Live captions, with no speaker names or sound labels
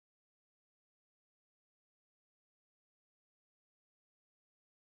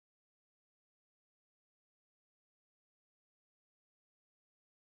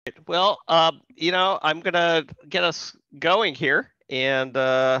Well, I'm going to get us going here. And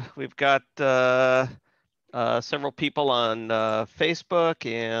we've got several people on Facebook,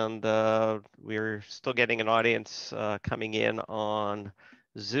 and we're still getting an audience coming in on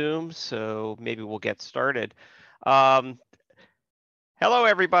Zoom. So maybe we'll get started. Um, Hello,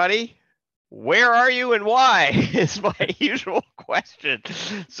 everybody. Where are you and why is my usual question.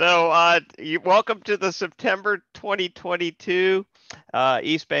 So welcome to the September 2022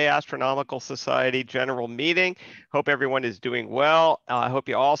 East Bay Astronomical Society General Meeting. Hope everyone is doing well. I hope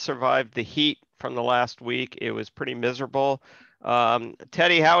you all survived the heat from the last week. It was pretty miserable.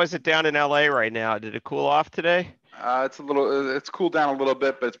 Teddy, how is it down in LA right now? Did it cool off today? It's cooled down a little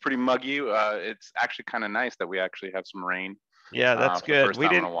bit, but it's pretty muggy. It's actually kind of nice that we actually have some rain. Yeah, that's For the good. first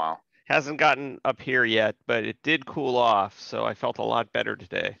time in a while. Hasn't gotten up here yet, but it did cool off, so I felt a lot better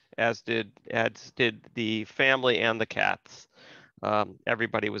today, as did the family and the cats.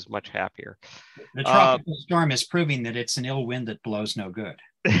 Everybody was much happier. The tropical storm is proving that it's an ill wind that blows no good.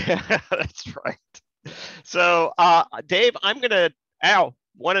 That's right. So, Dave,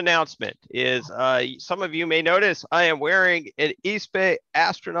 one announcement is some of you may notice I am wearing an East Bay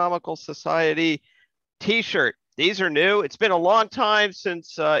Astronomical Society t-shirt. These are new. It's been a long time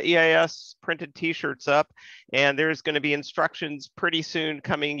since EAS printed t-shirts up, and there's going to be instructions pretty soon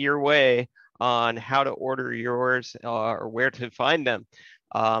coming your way on how to order yours or where to find them.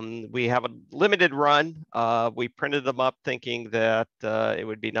 We have a limited run. We printed them up thinking that it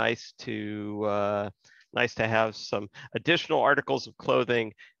would be nice to have some additional articles of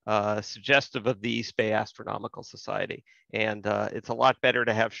clothing suggestive of the East Bay Astronomical Society. And it's a lot better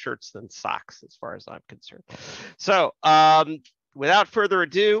to have shirts than socks as far as I'm concerned. So without further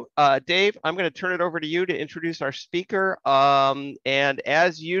ado, Dave, I'm going to turn it over to you to introduce our speaker. And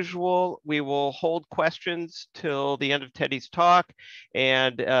as usual, we will hold questions till the end of Teddy's talk,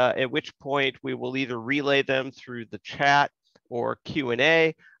 and at which point we will either relay them through the chat or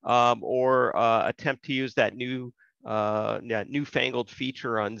Q&A, or attempt to use that newfangled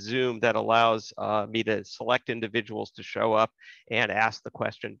feature on Zoom that allows me to select individuals to show up and ask the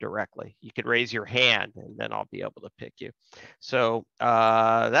question directly. You can raise your hand and then I'll be able to pick you. So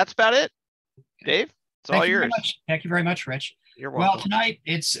that's about it. Dave, it's all yours. Thank you very much, Rich. You're welcome. Well, tonight,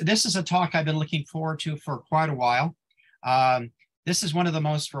 this is a talk I've been looking forward to for quite a while. This is one of the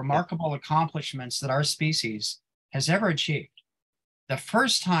most remarkable accomplishments that our species has ever achieved. The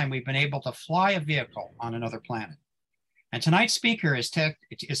first time we've been able to fly a vehicle on another planet. And tonight's speaker is Teddy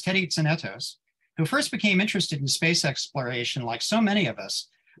Tzanetos, who first became interested in space exploration, like so many of us,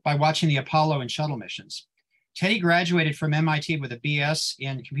 by watching the Apollo and shuttle missions. Teddy graduated from MIT with a BS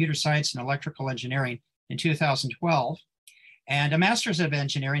in computer science and electrical engineering in 2012, and a master's of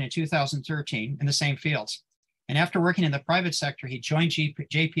engineering in 2013 in the same fields. And after working in the private sector, he joined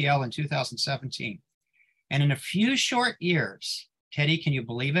JPL in 2017. And in a few short years, Teddy, can you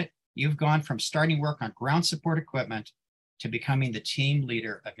believe it? You've gone from starting work on ground support equipment to becoming the team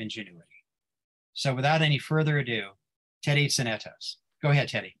leader of Ingenuity. So without any further ado, Teddy Tzanetos. Go ahead,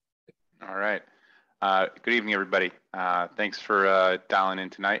 Teddy. All right. Good evening, everybody. Thanks for dialing in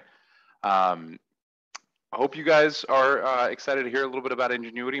tonight. I hope you guys are excited to hear a little bit about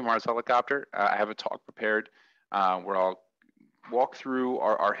Ingenuity, Mars helicopter. I have a talk prepared where I'll walk through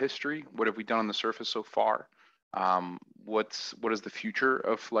our history. What have we done on the surface so far? What does the future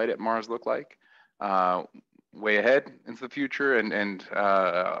of flight at Mars look like? Way ahead into the future, and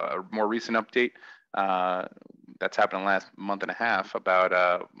a more recent update that's happened in the last month and a half about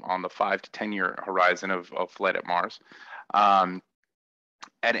on the 5 to 10 year horizon of flight at Mars. At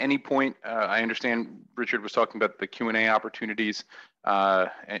any point, I understand Richard was talking about the Q&A opportunities,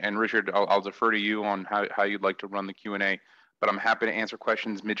 and Richard, I'll defer to you on how you'd like to run the Q&A, but I'm happy to answer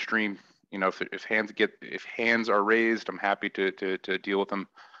questions midstream. You know, if hands are raised, I'm happy to deal with them.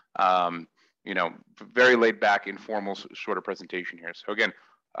 You know, very laid back, informal sort of presentation here. So again,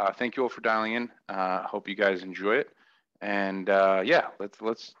 thank you all for dialing in. Hope you guys enjoy it. And yeah,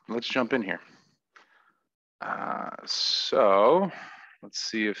 let's jump in here. So let's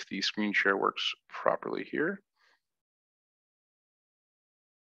see if the screen share works properly here.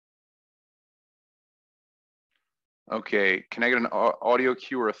 Okay, can I get an audio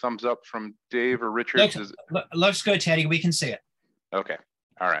cue or a thumbs up from Dave or Richard? Looks good, Teddy. We can see it. Okay,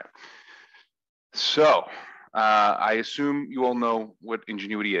 all right. So I assume you all know what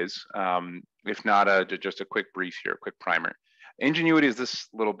Ingenuity is. If not, just a quick brief here, a quick primer. Ingenuity is this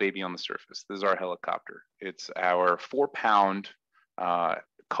little baby on the surface. This is our helicopter. It's our 4-pound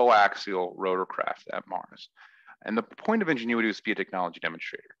coaxial rotorcraft at Mars. And the point of Ingenuity was to be a technology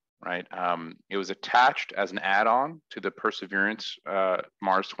demonstrator. right? It was attached as an add-on to the Perseverance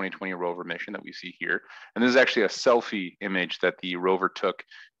Mars 2020 rover mission that we see here. And this is actually a selfie image that the rover took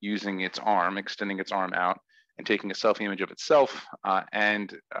using its arm, extending its arm out and taking a selfie image of itself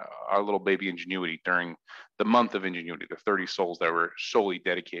and our little baby Ingenuity during the month of Ingenuity, the 30 souls that were solely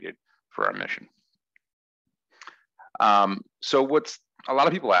dedicated for our mission. So what's a lot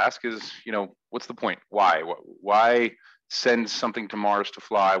of people ask is, you know, what's the point? Why send something to Mars to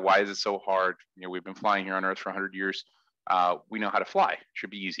fly? Why is it so hard? You know, we've been flying here on Earth for 100 years. We know how to fly. It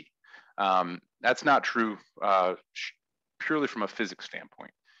should be easy. That's not true purely from a physics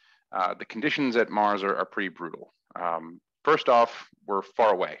standpoint. The conditions at Mars are pretty brutal. First off, we're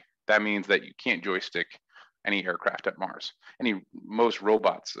far away. That means that you can't joystick any aircraft at Mars, most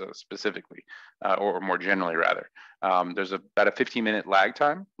robots specifically, or more generally rather. There's about a 15-minute lag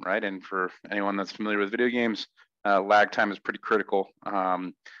time, right? And for anyone that's familiar with video games, lag time is pretty critical,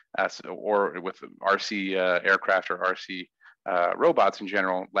 or with RC aircraft or RC robots in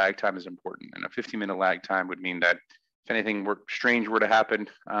general, lag time is important. And a 15-minute lag time would mean that if anything strange were to happen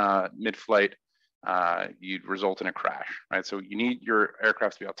mid-flight, you'd result in a crash, right? So you need your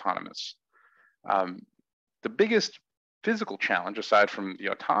aircraft to be autonomous. The biggest physical challenge, aside from the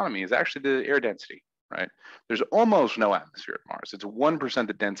autonomy, is actually the air density, right? There's almost no atmosphere at Mars. It's 1%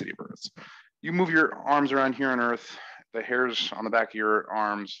 the density of Earth's. You move your arms around here on Earth, the hairs on the back of your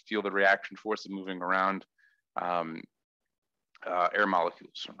arms feel the reaction force of moving around air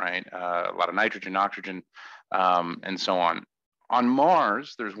molecules, right? A lot of nitrogen, oxygen, and so on. On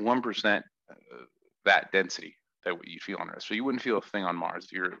Mars, there's 1% that density that you feel on Earth. So you wouldn't feel a thing on Mars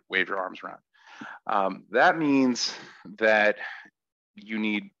if you wave your arms around. That means that you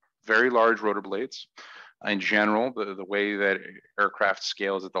need very large rotor blades. In general, the way that aircraft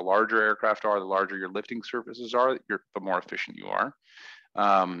scale is that the larger aircraft are, the larger your lifting surfaces are, the more efficient you are.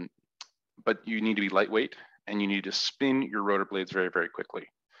 But you need to be lightweight, and you need to spin your rotor blades very, very quickly.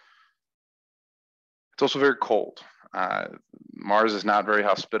 It's also very cold. Mars is not very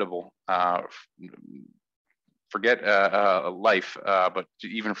hospitable. Forget life, but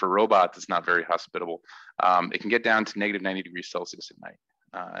even for robots, it's not very hospitable. It can get down to negative 90 degrees Celsius at night.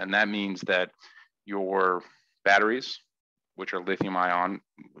 And that means that your batteries, which are lithium ion,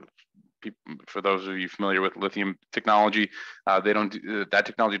 for those of you familiar with lithium technology, that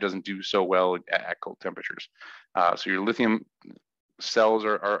technology doesn't do so well at cold temperatures. So your lithium cells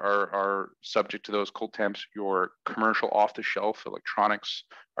are subject to those cold temps. Your commercial off-the-shelf electronics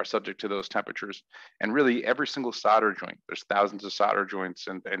are subject to those temperatures. And really every single solder joint, there's thousands of solder joints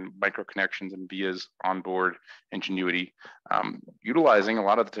and micro connections and vias on board Ingenuity, utilizing a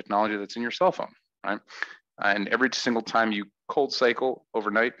lot of the technology that's in your cell phone, right? And every single time you cold cycle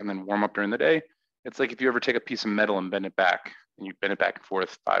overnight and then warm up during the day, it's like if you ever take a piece of metal and bend it back, and you bend it back and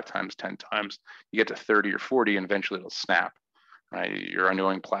forth 5 times, 10 times, you get to 30 or 40 and eventually it'll snap. Right, you're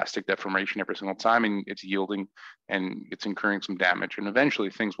undergoing plastic deformation every single time, and it's yielding and it's incurring some damage, and eventually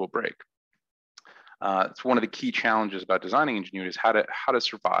things will break. It's one of the key challenges about designing Ingenuity is how to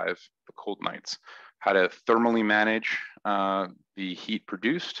survive the cold nights, how to thermally manage the heat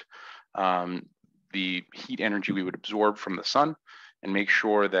produced, the heat energy we would absorb from the sun, and make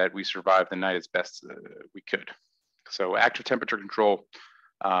sure that we survive the night as best we could. So active temperature control,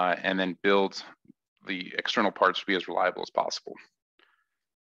 and then build the external parts to be as reliable as possible.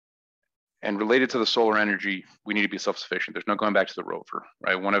 And related to the solar energy, we need to be self-sufficient. There's no going back to the rover,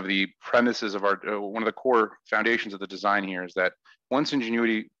 right? One of the premises of one of the core foundations of the design here is that once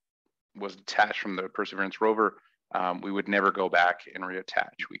Ingenuity was detached from the Perseverance rover, we would never go back and reattach.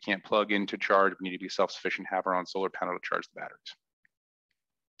 We can't plug in to charge. We need to be self-sufficient, have our own solar panel to charge the batteries.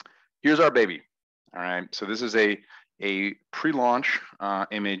 Here's our baby, all right? So this is a pre-launch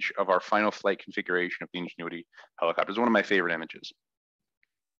image of our final flight configuration of the Ingenuity helicopter. It's one of my favorite images.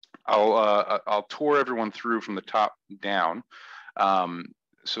 I'll tour everyone through from the top down.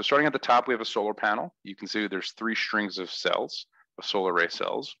 So starting at the top, we have a solar panel. You can see there's 3 strings of cells, of solar array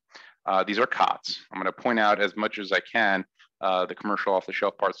cells. These are COTS. I'm going to point out as much as I can the commercial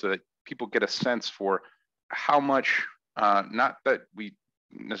off-the-shelf parts so that people get a sense for how much, not that we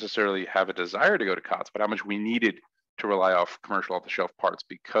necessarily have a desire to go to COTS, but how much we needed to rely off commercial off-the-shelf parts,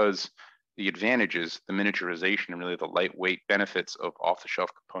 because the advantages, the miniaturization, and really the lightweight benefits of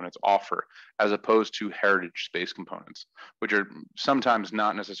off-the-shelf components offer, as opposed to heritage space components, which are sometimes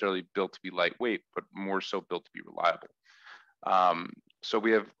not necessarily built to be lightweight, but more so built to be reliable. So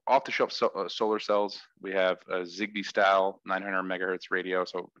we have off-the-shelf solar cells. We have a Zigbee style 900 megahertz radio,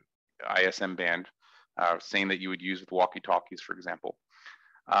 so ISM band, same that you would use with walkie-talkies, for example.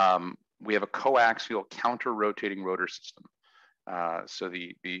 We have a coaxial counter-rotating rotor system. So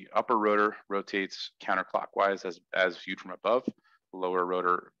the upper rotor rotates counterclockwise as viewed from above. The lower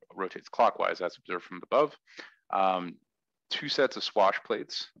rotor rotates clockwise as observed from above. 2 sets of swash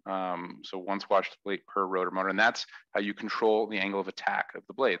plates, so 1 swash plate per rotor motor, and that's how you control the angle of attack of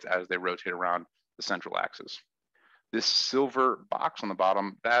the blades as they rotate around the central axis. This silver box on the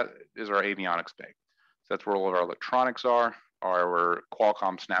bottom, that is our avionics bay. So that's where all of our electronics are, our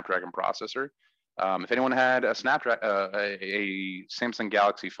Qualcomm Snapdragon processor. If anyone had a Samsung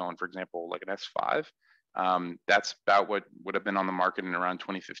Galaxy phone, for example, like an S5, that's about what would have been on the market in around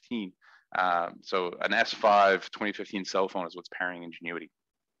 2015. So an S5 2015 cell phone is what's powering Ingenuity.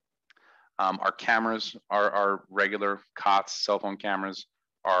 Our cameras are our regular COTS cell phone cameras,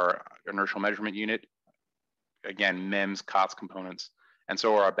 our inertial measurement unit, again, MEMS, COTS components, and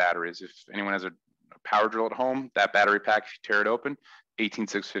so are our batteries. If anyone has a power drill at home, that battery pack, if you tear it open,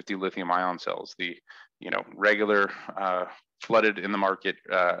 18650 lithium ion cells, the regular flooded in the market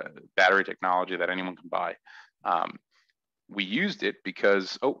battery technology that anyone can buy. We used it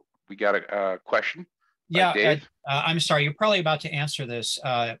because, we got a question. Yeah, Dave. I'm sorry, you're probably about to answer this,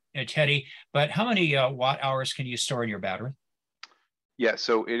 Teddy, but how many watt hours can you store in your battery? Yeah,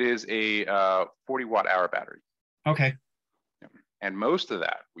 so it is a 40 watt hour battery. Okay. And most of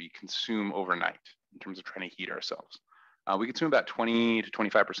that we consume overnight in terms of trying to heat ourselves. We consume about 20 to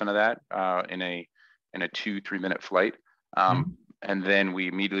 25% of that in a 2-3 minute flight. And then we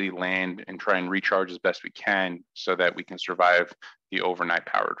immediately land and try and recharge as best we can so that we can survive the overnight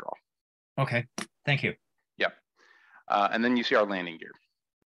power draw. Okay, thank you. Yeah. And then you see our landing gear.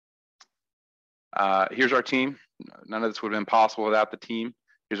 Here's our team. None of this would have been possible without the team.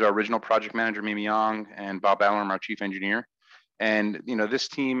 Here's our original project manager, Mimi Young, and Bob Allam, our chief engineer. And this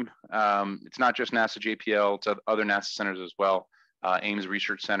team, it's not just NASA JPL, it's other NASA centers as well. Ames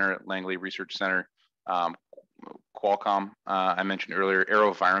Research Center, Langley Research Center, Qualcomm, I mentioned earlier,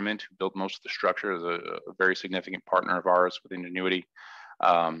 AeroVironment, who built most of the structure, is a very significant partner of ours with Ingenuity,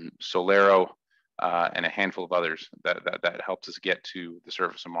 Solero, and a handful of others that helped us get to the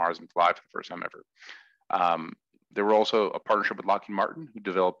surface of Mars and fly for the first time ever. There were also a partnership with Lockheed Martin, who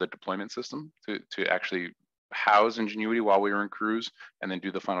developed the deployment system to actually house Ingenuity while we were in cruise and then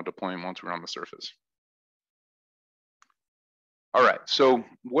do the final deployment once we were on the surface. All right, so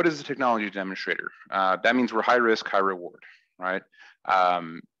what is the technology demonstrator? That means we're high risk, high reward, right?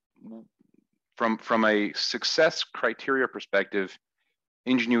 From a success criteria perspective,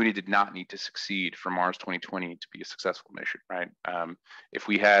 Ingenuity did not need to succeed for Mars 2020 to be a successful mission, right? If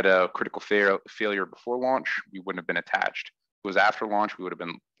we had a critical failure before launch, we wouldn't have been attached. If it was after launch, we would have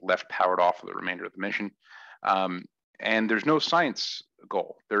been left powered off for the remainder of the mission. And there's no science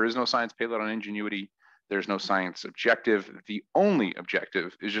goal. There is no science payload on Ingenuity. There's no science objective. The only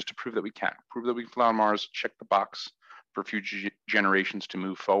objective is just to prove that we can fly on Mars, check the box for future generations to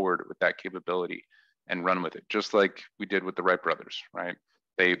move forward with that capability and run with it, just like we did with the Wright brothers, right?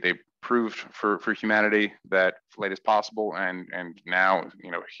 They proved for humanity that flight is possible, and now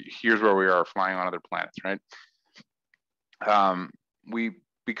here's where we are flying on other planets, right?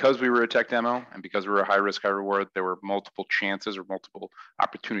 Because we were a tech demo and because we were a high risk, high reward, there were multiple chances or multiple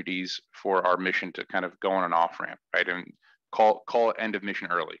opportunities for our mission to kind of go on an off ramp, right? And call it end of mission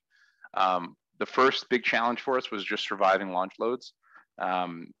early. The first big challenge for us was just surviving launch loads.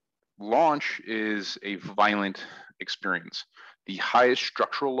 Launch is a violent experience. The highest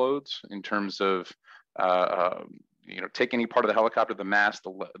structural loads in terms of take any part of the helicopter, the mast,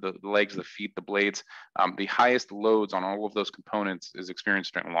 the legs, the feet, the blades, the highest loads on all of those components is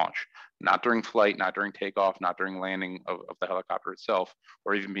experienced during launch, not during flight, not during takeoff, not during landing of the helicopter itself,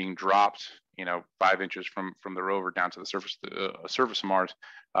 or even being dropped 5 inches from the rover down to the surface of Mars,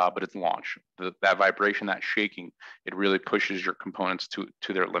 but it's launch. That vibration, that shaking, it really pushes your components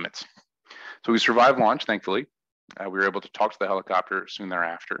to their limits. So we survived launch, thankfully. We were able to talk to the helicopter soon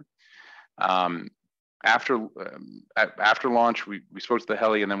thereafter. After launch, we spoke to the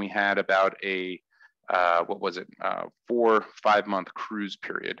heli, and then we had about a 4 or 5 month cruise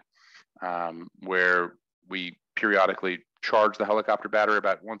period where we periodically charged the helicopter battery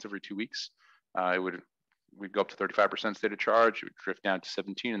about once every 2 weeks. We'd go up to 35% state of charge, it would drift down to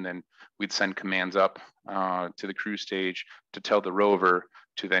 17, and then we'd send commands up to the cruise stage to tell the rover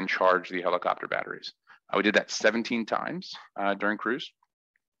to then charge the helicopter batteries. We did that 17 times during cruise.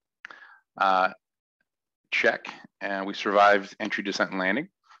 Check, and we survived entry, descent, and landing,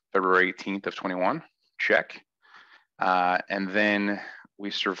 February 18th of 21, check. And then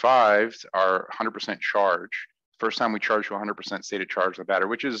we survived our 100% charge. First time we charged to 100% state of charge of the battery,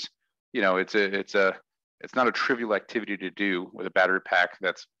 which is, it's not a trivial activity to do with a battery pack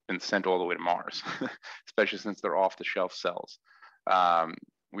that's been sent all the way to Mars, especially since they're off-the-shelf cells.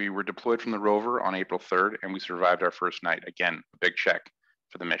 We were deployed from the rover on April 3rd, and we survived our first night. Again, a big check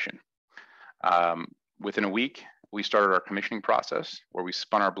for the mission. Within a week, we started our commissioning process where we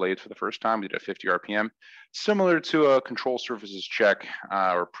spun our blades for the first time. We did a 50 RPM, similar to a control surfaces check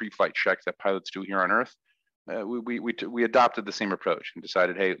or pre-flight check that pilots do here on Earth. We adopted the same approach and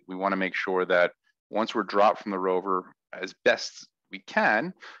decided, hey, we want to make sure that once we're dropped from the rover as best we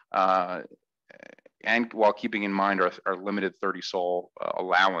can, and while keeping in mind our limited 30 sol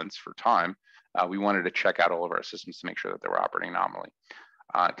allowance for time, we wanted to check out all of our systems to make sure that they were operating nominally.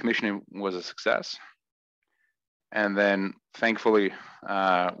 Commissioning was a success. And then thankfully,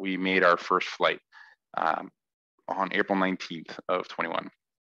 we made our first flight on April 19th of 21.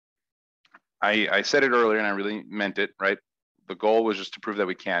 I said it earlier and I really meant it, right? The goal was just to prove that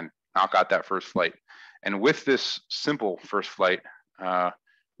we can knock out that first flight. And with this simple first flight,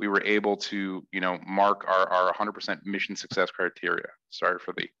 we were able to, mark our 100% mission success criteria. Sorry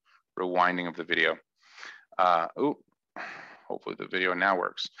for the rewinding of the video. Hopefully the video now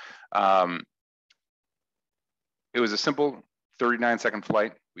works. It was a simple 39-second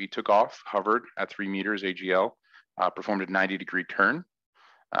flight. We took off, hovered at 3 meters AGL, performed a 90-degree turn,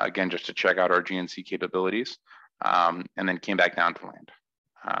 again, just to check out our GNC capabilities, and then came back down to land.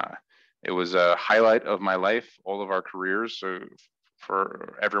 It was a highlight of my life, all of our careers,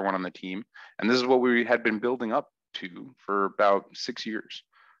 for everyone on the team. And this is what we had been building up to for about 6 years.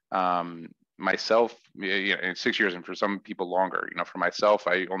 Myself, 6 years, and for some people longer. For myself,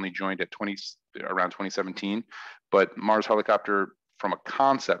 I only joined at around 2017, but Mars Helicopter from a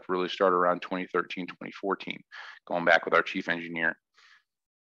concept really started around 2013, 2014, going back with our chief engineer.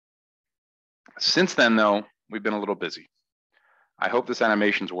 Since then, though, we've been a little busy. I hope this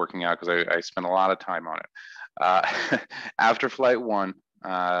animation's working out because I spent a lot of time on it. After flight 1,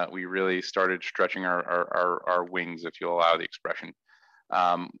 we really started stretching our wings, if you'll allow the expression.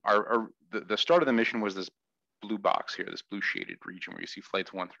 The start of the mission was this blue box here, this blue shaded region where you see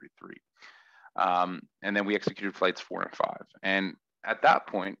flights 1 through 3. And then we executed flights 4 and 5. And at that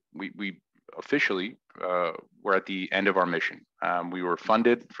point, we officially were at the end of our mission. We were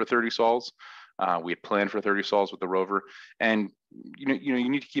funded for 30 sols. We had planned for 30 sols with the rover. And you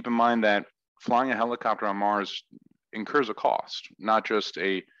need to keep in mind that flying a helicopter on Mars incurs a cost, not just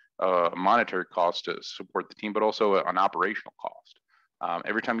a monetary cost to support the team, but also an operational cost.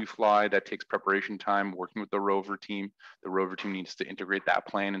 Every time you fly, that takes preparation time, working with the rover team. The rover team needs to integrate that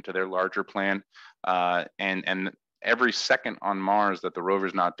plan into their larger plan. And every second on Mars that the rover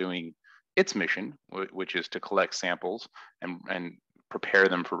is not doing its mission, which is to collect samples and prepare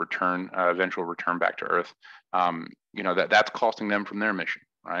them for return, eventual return back to Earth, that's costing them from their mission,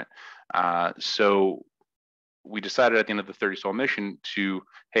 right? So we decided at the end of the 30 sol mission to,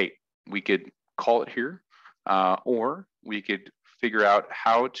 hey, we could call it here, or we could figure out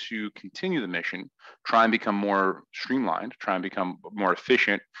how to continue the mission, try and become more streamlined, try and become more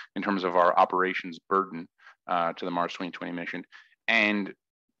efficient in terms of our operations burden to the Mars 2020 mission, and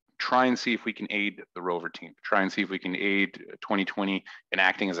try and see if we can aid the rover team, try and see if we can aid 2020 in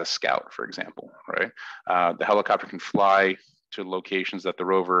acting as a scout, for example, right? The helicopter can fly to locations that the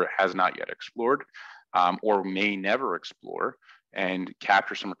rover has not yet explored or may never explore, and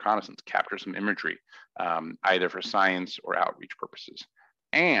capture some reconnaissance, capture some imagery, either for science or outreach purposes.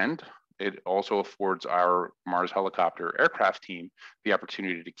 And it also affords our Mars helicopter aircraft team the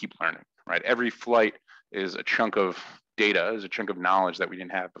opportunity to keep learning, right? Every flight is a chunk of data, is a chunk of knowledge that we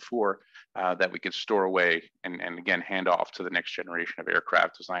didn't have before that we could store away and again, hand off to the next generation of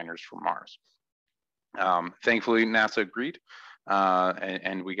aircraft designers for Mars. Thankfully, NASA agreed.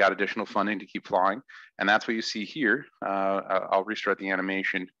 And we got additional funding to keep flying. And that's what you see here. I'll restart the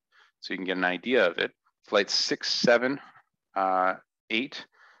animation so you can get an idea of it. Flight 6, 7, 8,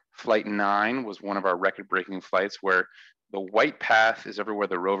 flight 9 was one of our record-breaking flights where the white path is everywhere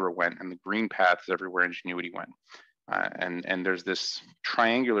the rover went and the green path is everywhere Ingenuity went. And there's this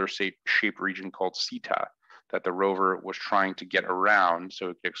triangular shaped region called Sita that the rover was trying to get around so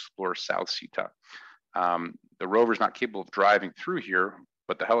it could explore South Sita. The rover's not capable of driving through here,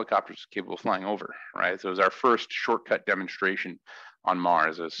 but the helicopter is capable of flying over, right? So it was our first shortcut demonstration on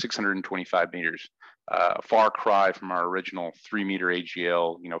Mars, 625 meters, a far cry from our original 3 meter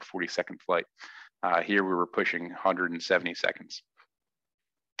AGL, 40-second flight. Here we were pushing 170 seconds.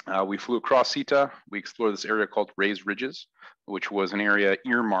 We flew across Sita. We explored this area called Raised Ridges, which was an area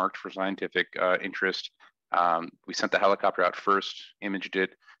earmarked for scientific interest. We sent the helicopter out first, imaged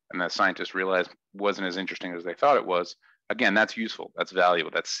it, and the scientists realized it wasn't as interesting as they thought it was. Again, that's useful, that's valuable,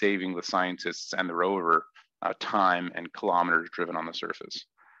 that's saving the scientists and the rover time and kilometers driven on the surface.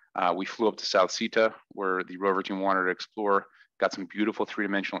 We flew up to South Sita, where the rover team wanted to explore, got some beautiful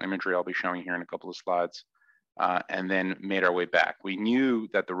three-dimensional imagery I'll be showing here in a couple of slides, and then made our way back. We knew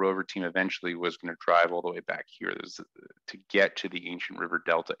that the rover team eventually was going to drive all the way back here to get to the ancient river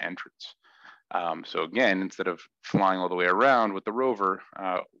delta entrance. So again, instead of flying all the way around with the rover,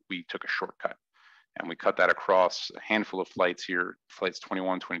 we took a shortcut. And we cut that across a handful of flights here, flights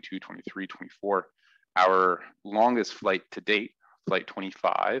 21, 22, 23, 24. Our longest flight to date, flight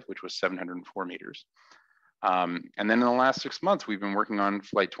 25, which was 704 meters. And then in the last 6 months, we've been working on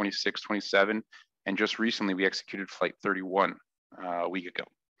flight 26, 27, and just recently we executed flight 31 a week ago.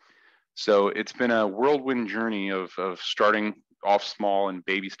 So it's been a whirlwind journey of starting off small and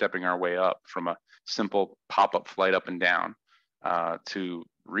baby stepping our way up from a simple pop-up flight up and down to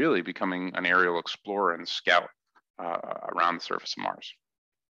really becoming an aerial explorer and scout around the surface of Mars.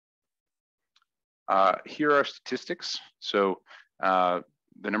 Here are statistics. So the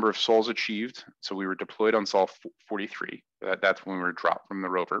number of sols achieved. So we were deployed on Sol 43. That's when we were dropped from the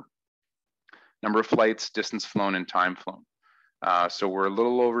rover. Number of flights, distance flown, and time flown. So we're a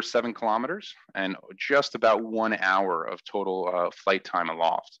little over 7 kilometers and just about 1 hour of total flight time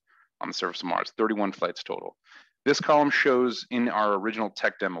aloft on the surface of Mars, 31 flights total. This column shows in our original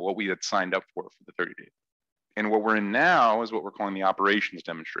tech demo what we had signed up for the 30 days. And what we're in now is what we're calling the operations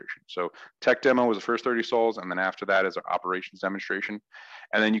demonstration. So tech demo was the first 30 sols, and then after that is our operations demonstration.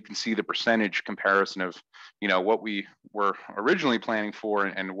 And then you can see the percentage comparison of, you know, what we were originally planning for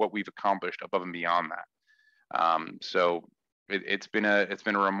and what we've accomplished above and beyond that. So it's been a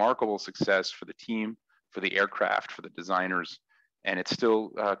remarkable success for the team, for the aircraft, for the designers, and it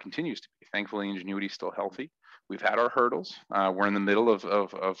still continues to be. Thankfully, Ingenuity is still healthy. We've had our hurdles. We're in the middle of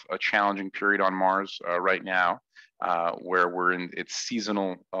a challenging period on Mars right now, where we're in its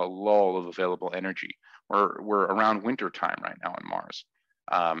seasonal lull of available energy. We're around winter time right now on Mars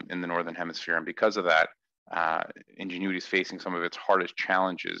in the Northern Hemisphere. And because of that, Ingenuity is facing some of its hardest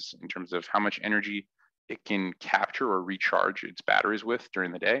challenges in terms of how much energy it can capture or recharge its batteries with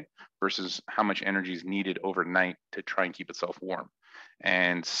during the day versus how much energy is needed overnight to try and keep itself warm.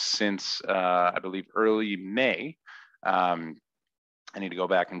 And since I believe early May, I need to go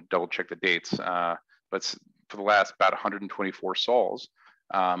back and double check the dates, but for the last about 124 sols,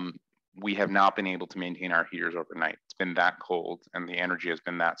 we have not been able to maintain our heaters overnight. It's been that cold and the energy has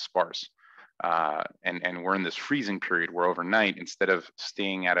been that sparse. And we're in this freezing period where overnight, instead of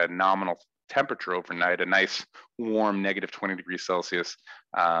staying at a nominal temperature overnight, a nice warm negative 20 degrees Celsius,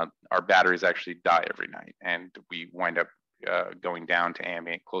 our batteries actually die every night and we wind up going down to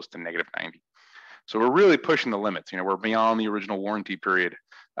ambient close to negative 90. So we're really pushing the limits. You know, we're beyond the original warranty period.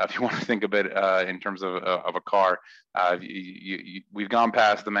 If you want to think of it in terms of a car, we've gone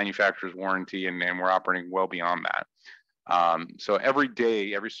past the manufacturer's warranty and we're operating well beyond that. So every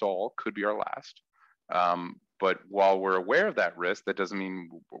day, every sol could be our last. But while we're aware of that risk, that doesn't mean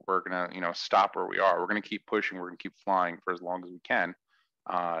we're gonna, you know, stop where we are. We're gonna keep pushing. We're gonna keep flying for as long as we can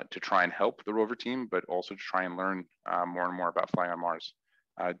to try and help the rover team, but also to try and learn more and more about flying on Mars.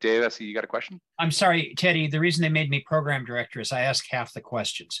 Dave, I see you got a question? I'm sorry, Teddy. The reason they made me program director is I asked half the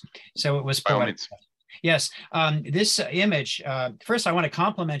questions. So it was poetic. Yes. This image, first I want to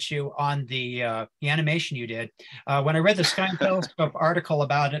compliment you on the animation you did. When I read the Sky and Telescope article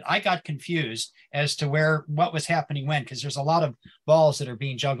about it, I got confused as to what was happening when, because there's a lot of balls that are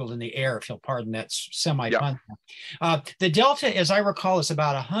being juggled in the air, if you'll pardon that semi-pun. Yeah. The delta, as I recall, is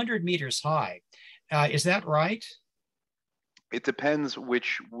about 100 meters high. Is that right? It depends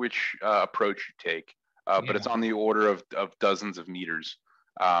which approach you take, but it's on the order of dozens of meters.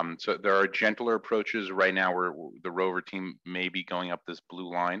 So there are gentler approaches right now where the rover team may be going up this blue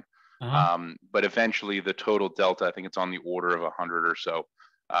line, but eventually the total delta, I think it's on the order of 100 or so.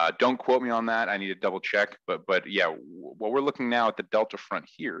 Don't quote me on that. I need to double check, but yeah, what we're looking now at the delta front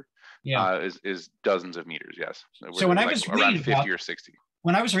here is dozens of meters. Yes. So when I was around 50 or 60.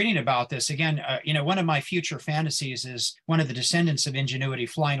 When I was reading about this, again, you know, one of my future fantasies is one of the descendants of Ingenuity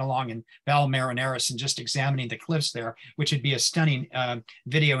flying along in Val Marineris and just examining the cliffs there, which would be a stunning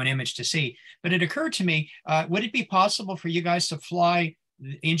video and image to see. But it occurred to me, would it be possible for you guys to fly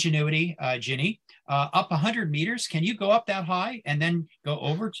Ingenuity, Ginny, up 100 meters? Can you go up that high and then go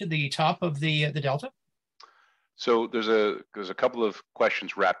over to the top of the delta? So there's a couple of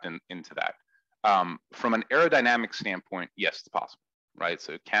questions wrapped into that. From an aerodynamic standpoint, yes, it's possible. Right,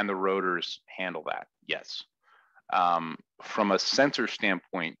 so can the rotors handle that? Yes. From a sensor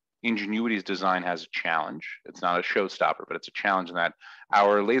standpoint, Ingenuity's design has a challenge. It's not a showstopper, but it's a challenge in that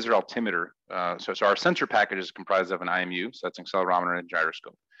our laser altimeter, so our sensor package is comprised of an IMU, so that's an accelerometer and a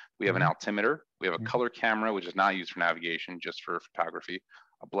gyroscope. We have an altimeter, we have a color camera, which is not used for navigation, just for photography,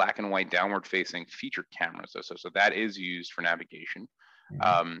 black and white downward facing feature camera. So that is used for navigation,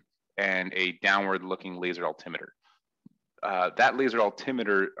 and a downward looking laser altimeter. That laser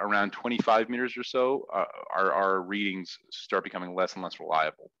altimeter around 25 meters or so, our readings start becoming less and less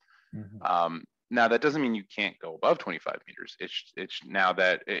reliable. Now that doesn't mean you can't go above 25 meters. It's now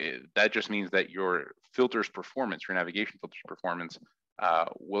that that just means that your filter's performance, your navigation filter's performance,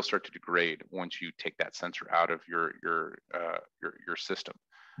 will start to degrade once you take that sensor out of your system.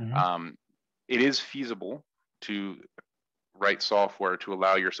 It is feasible to write software to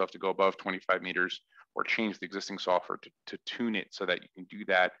allow yourself to go above 25 meters, or change the existing software to tune it so that you can do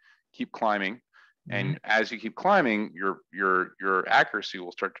that, keep climbing. And as you keep climbing, your accuracy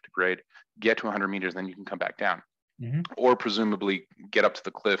will start to degrade, get to 100 meters, then you can come back down. Or presumably get up to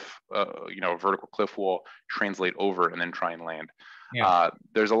the cliff, a vertical cliff wall, translate over, and then try and land.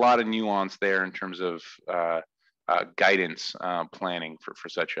 There's a lot of nuance there in terms of guidance planning for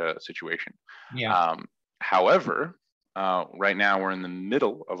such a situation. However, right now we're in the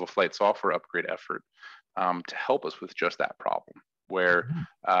middle of a flight software upgrade effort to help us with just that problem, where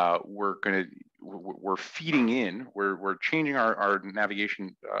we're feeding in, we're changing our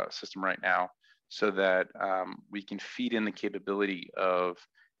navigation system right now so that we can feed in the capability of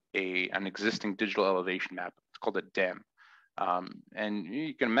an existing digital elevation map. It's called a DEM. And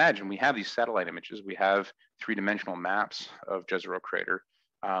you can imagine we have these satellite images, we have three-dimensional maps of Jezero Crater.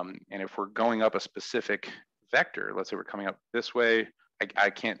 And if we're going up a specific vector, let's say we're coming up this way, I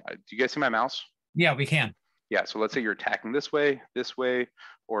can't, do you guys see my mouse? Yeah, we can. Yeah, so let's say you're attacking this way,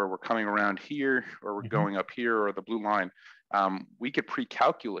 or we're coming around here, or we're going up here, or the blue line. We could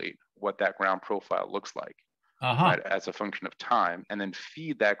pre-calculate what that ground profile looks like right, as a function of time, and then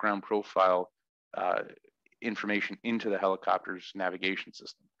feed that ground profile information into the helicopter's navigation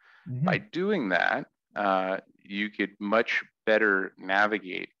system. By doing that, you could much better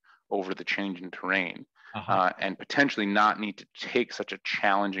navigate over the change in terrain. And potentially not need to take such a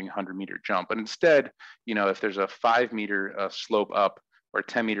challenging 100-meter jump. But instead, if there's a 5-meter slope up or a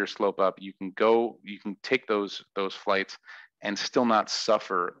 10-meter slope up, you can take those flights and still not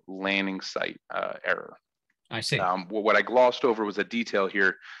suffer landing site error. I see. What I glossed over was a detail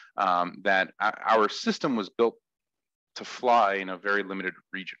here that our system was built to fly in a very limited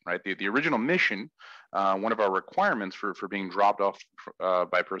region, right? The original mission, one of our requirements for being dropped off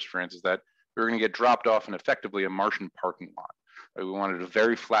by Perseverance is that we were going to get dropped off in effectively a Martian parking lot. Right? We wanted a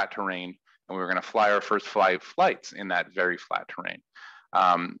very flat terrain, and we were going to fly our first flights in that very flat terrain.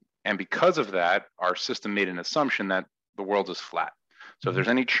 And because of that, our system made an assumption that the world is flat. So if there's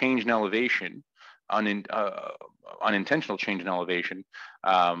any change in elevation, unintentional change in elevation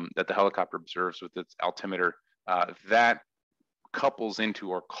that the helicopter observes with its altimeter, that couples into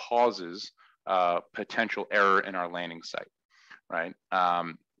or causes potential error in our landing site, right?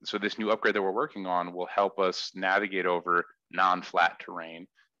 So this new upgrade that we're working on will help us navigate over non-flat terrain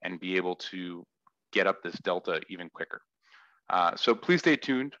and be able to get up this delta even quicker. So please stay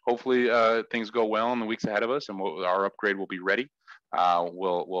tuned. Hopefully things go well in the weeks ahead of us, and our upgrade will be ready.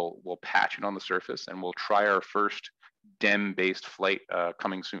 We'll patch it on the surface, and we'll try our first DEM-based flight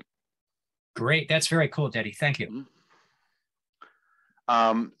coming soon. Great, that's very cool, Daddy. Thank you.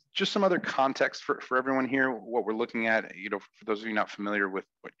 Just some other context for everyone here, what we're looking at, for those of you not familiar with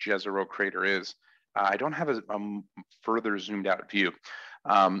what Jezero Crater is, I don't have a further zoomed out view.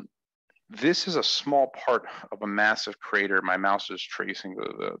 This is a small part of a massive crater. My mouse is tracing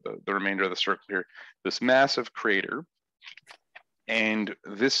the remainder of the circle here. This massive crater, and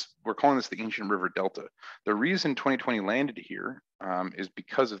we're calling this the Ancient River Delta. The reason 2020 landed here is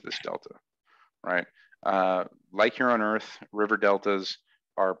because of this delta, right? Like here on Earth, river deltas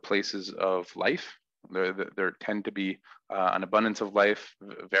are places of life. There tend to be an abundance of life,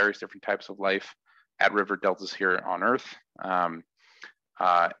 various different types of life at river deltas here on Earth.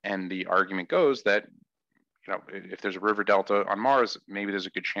 And the argument goes that, if there's a river delta on Mars, maybe there's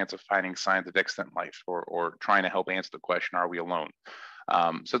a good chance of finding signs of extant life, or trying to help answer the question, are we alone?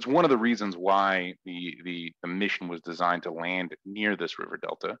 So it's one of the reasons why the mission was designed to land near this river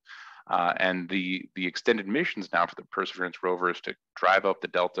delta. And the extended missions now for the Perseverance rover is to drive up the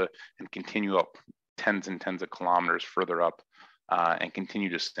delta and continue up tens and tens of kilometers further up and continue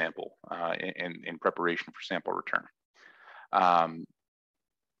to sample in preparation for sample return.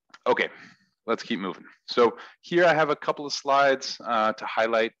 Okay, let's keep moving. So here I have a couple of slides to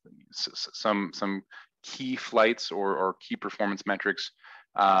highlight some key flights or key performance metrics.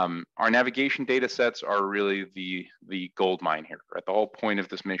 Our navigation data sets are really the gold mine here, right? The whole point of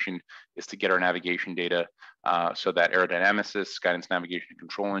this mission is to get our navigation data so that aerodynamicists, guidance, navigation, and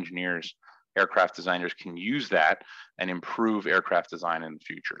control engineers aircraft designers can use that and improve aircraft design in the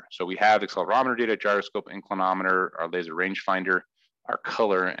future. So we have accelerometer data, gyroscope, inclinometer, our laser rangefinder, our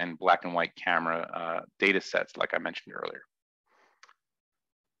color and black and white camera data sets, like I mentioned earlier.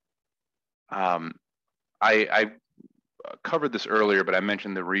 I covered this earlier, but I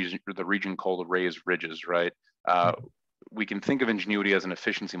mentioned the region called raised ridges, right? We can think of Ingenuity as an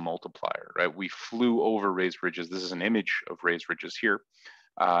efficiency multiplier, right? We flew over raised ridges. This is an image of raised ridges here.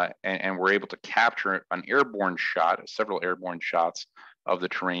 And we're able to capture an airborne shot, several airborne shots of the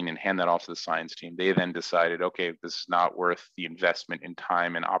terrain and hand that off to the science team. They then decided, okay, this is not worth the investment in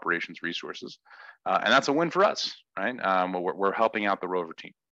time and operations resources. And that's a win for us, right? We're helping out the rover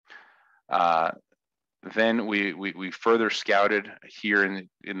team. Then we further scouted here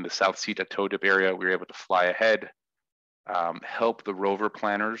in the South Sita toe dip area. We were able to fly ahead, help the rover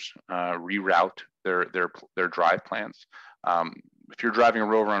planners reroute their drive plans. If you're driving a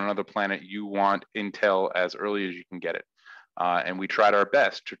rover on another planet, you want intel as early as you can get it. And we tried our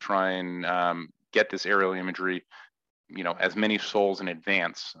best to try and get this aerial imagery, as many sols in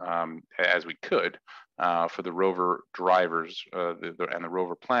advance as we could for the rover drivers and the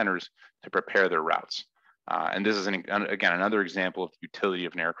rover planners to prepare their routes. And this is, again, another example of the utility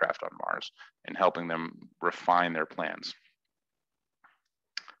of an aircraft on Mars and helping them refine their plans.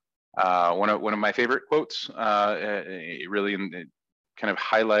 One of my favorite quotes, really kind of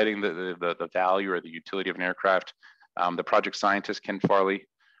highlighting the value or the utility of an aircraft. The project scientist, Ken Farley,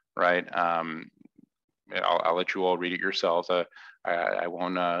 right? I'll let you all read it yourselves. I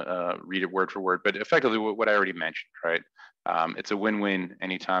won't read it word for word, but effectively what I already mentioned, right? It's a win-win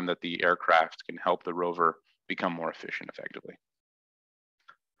anytime that the aircraft can help the rover become more efficient effectively.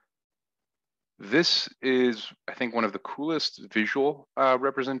 This is, I think, one of the coolest visual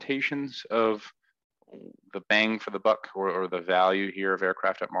representations of the bang for the buck or the value here of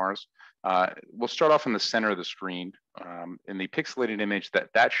aircraft at Mars. We'll start off in the center of the screen. In the pixelated image,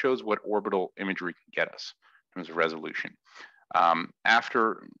 that shows what orbital imagery can get us in terms of resolution.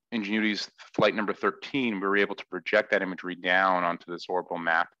 After Ingenuity's flight number 13, we were able to project that imagery down onto this orbital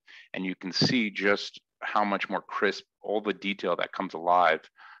map, and you can see just how much more crisp all the detail that comes alive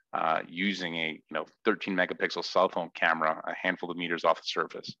using a 13 megapixel cell phone camera a handful of meters off the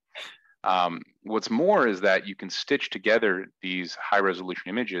surface. What's more is that you can stitch together these high resolution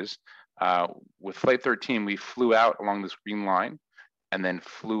images. With flight 13, we flew out along this green line and then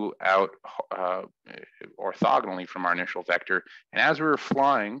flew out orthogonally from our initial vector. And as we were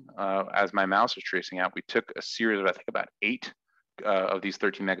flying, as my mouse was tracing out, we took a series of, I think, about 8 of these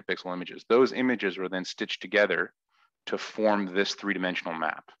 13 megapixel images. Those images were then stitched together to form this 3-dimensional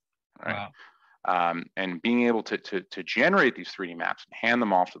map. Right? Wow. And being able to generate these 3D maps and hand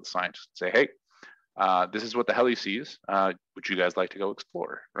them off to the scientists and say, hey, this is what the heli sees. Would you guys like to go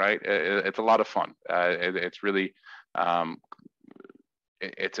explore? Right? It's a lot of fun. It's really,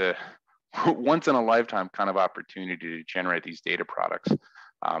 it's a once in a lifetime kind of opportunity to generate these data products,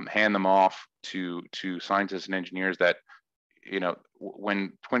 hand them off to scientists and engineers that, when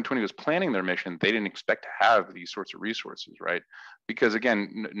 2020 was planning their mission, they didn't expect to have these sorts of resources, right? Because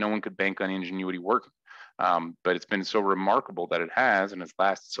again, no one could bank on Ingenuity working. But it's been so remarkable that it has, and it's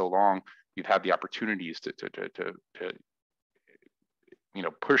lasted so long. You've had the opportunities to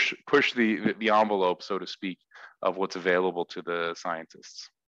push the envelope, so to speak, of what's available to the scientists.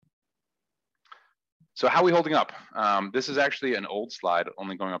 So how are we holding up? This is actually an old slide,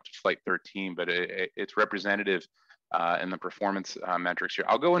 only going up to flight 13, but it's representative in the performance metrics here.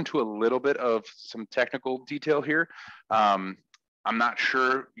 I'll go into a little bit of some technical detail here. I'm not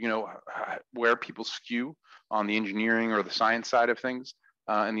sure, where people skew on the engineering or the science side of things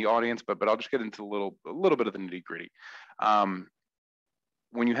in the audience, but I'll just get into a little bit of the nitty gritty.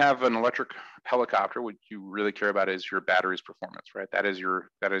 When you have an electric helicopter, what you really care about is your battery's performance, right? That is your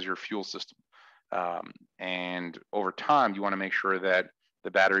fuel system. And over time, you want to make sure that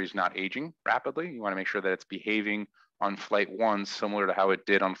the battery is not aging rapidly. You want to make sure that it's behaving on flight 1 similar to how it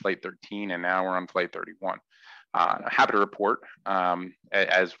did on flight 13, and now we're on flight 31. I'm happy to report,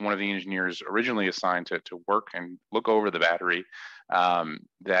 as one of the engineers originally assigned to work and look over the battery,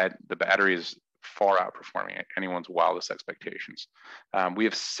 that the battery is far outperforming anyone's wildest expectations. We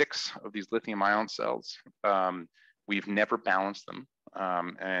have 6 of these lithium-ion cells. We've never balanced them,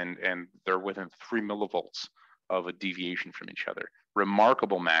 and they're within 3 millivolts of a deviation from each other.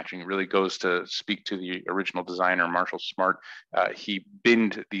 Remarkable matching. It really goes to speak to the original designer, Marshall Smart. He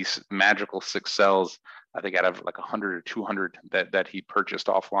binned these magical 6 cells, I think out of like 100 or 200 that he purchased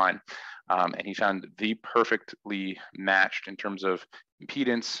offline. And he found the perfectly matched in terms of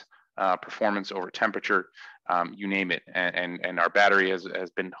impedance, performance over temperature. you name it, and our battery has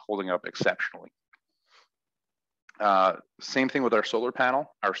been holding up exceptionally. Same thing with our solar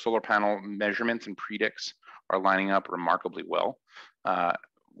panel. Our solar panel measurements and predicts are lining up remarkably well,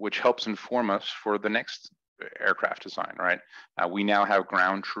 which helps inform us for the next aircraft design, right? We now have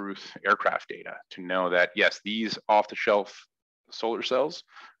ground truth aircraft data to know that, yes, these off-the-shelf solar cells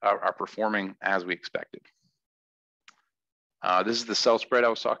are performing as we expected. This is the cell spread I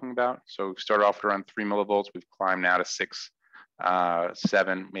was talking about. So we started off at around 3 millivolts. We've climbed now to 6,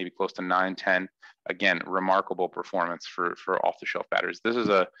 7, maybe close to 9, 10. Again, remarkable performance for off-the-shelf batteries. This is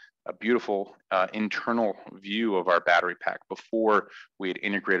a beautiful internal view of our battery pack before we had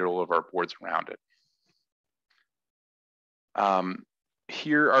integrated all of our boards around it.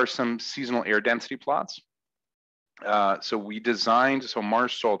 Here are some seasonal air density plots. So we designed, so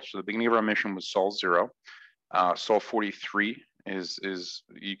Mars Sol, so the beginning of our mission was Sol 0. Sol 43 is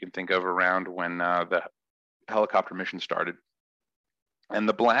you can think of around when the helicopter mission started. And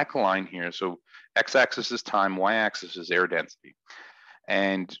the black line here, so x-axis is time, y-axis is air density.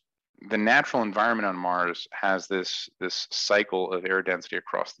 And the natural environment on Mars has this cycle of air density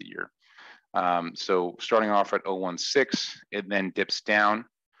across the year. So starting off at 016, it then dips down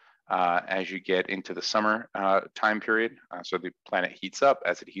as you get into the summer time period. So the planet heats up.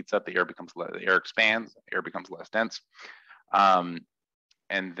 As it heats up, the air expands, the air becomes less dense.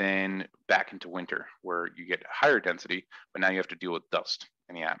 And then back into winter, where you get higher density, but now you have to deal with dust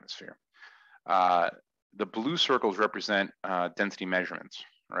in the atmosphere. The blue circles represent density measurements,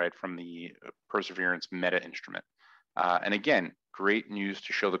 right, from the Perseverance Meta instrument. And again, great news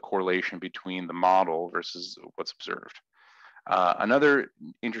to show the correlation between the model versus what's observed. Another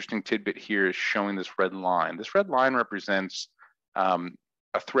interesting tidbit here is showing this red line. This red line represents a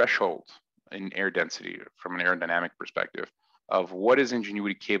threshold in air density from an aerodynamic perspective of what is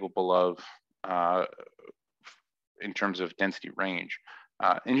Ingenuity capable of in terms of density range.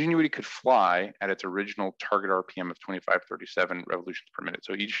 Ingenuity could fly at its original target RPM of 2537 revolutions per minute.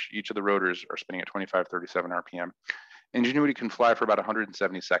 So each of the rotors are spinning at 2537 RPM. Ingenuity can fly for about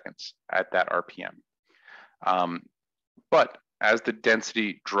 170 seconds at that RPM. But as the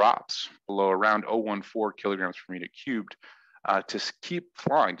density drops below around 0.14 kilograms per meter cubed, to keep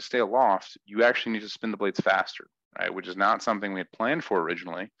flying, to stay aloft, you actually need to spin the blades faster, right? Which is not something we had planned for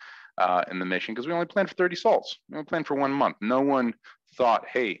originally in the mission, because we only planned for 30 sols. We only planned for 1 month. No one thought,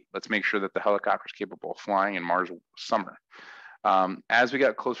 hey, let's make sure that the helicopter is capable of flying in Mars summer. As we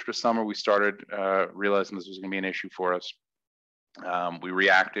got closer to summer, we started realizing this was going to be an issue for us. We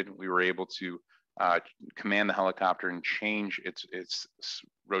reacted. We were able to command the helicopter and change its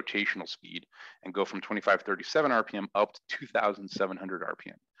rotational speed and go from 2537 RPM up to 2,700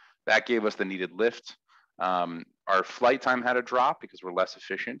 RPM. That gave us the needed lift. Our flight time had to drop because we're less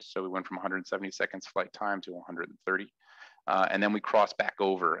efficient. So we went from 170 seconds flight time to 130. And then we crossed back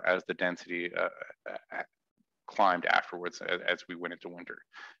over as the density climbed afterwards as we went into winter.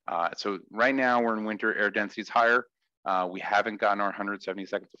 So right now we're in winter, air density is higher. We haven't gotten our 170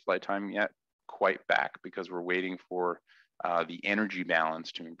 seconds of flight time yet quite back because we're waiting for the energy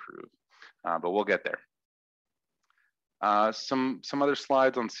balance to improve, but we'll get there. Some other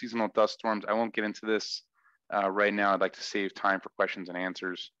slides on seasonal dust storms. I won't get into this right now. I'd like to save time for questions and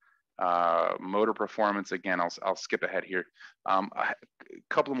answers. Motor performance, again, I'll skip ahead here. A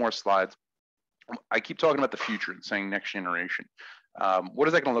couple of more slides. I keep talking about the future and saying next generation. What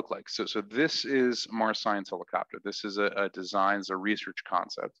is that going to look like? So this is Mars Science Helicopter. This is a design, it's a research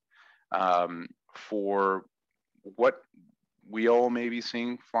concept for what we all may be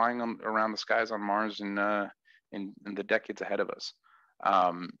seeing flying around the skies on Mars in the decades ahead of us.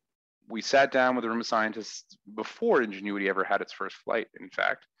 We sat down with a room of scientists before Ingenuity ever had its first flight. In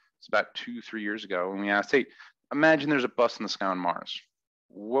fact, it's about 2-3 years ago, and we asked, hey, imagine there's a bus in the sky on Mars.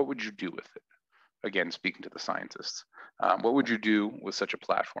 What would you do with it? Again, speaking to the scientists, what would you do with such a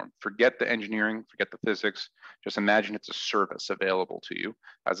platform? Forget the engineering, forget the physics, just imagine it's a service available to you.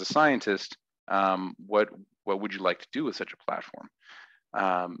 As a scientist, what would you like to do with such a platform?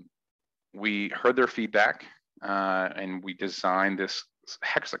 We heard their feedback and we designed this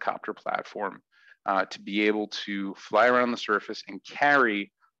hexacopter platform to be able to fly around the surface and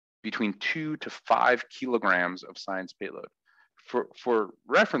carry between 2 to 5 kilograms of science payload. For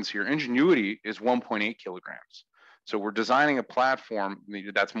reference here, Ingenuity is 1.8 kilograms. So we're designing a platform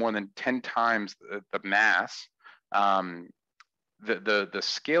that's more than 10 times the mass. The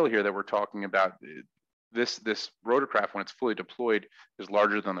scale here that we're talking about, this rotorcraft, when it's fully deployed, is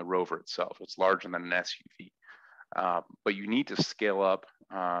larger than the rover itself. It's larger than an SUV. But you need to scale up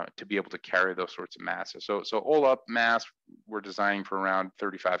to be able to carry those sorts of masses. So all up mass, we're designing for around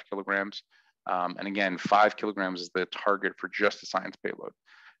 35 kilograms. And again, 5 kilograms is the target for just a science payload.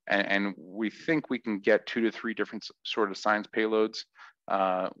 And we think we can get 2 to 3 different sort of science payloads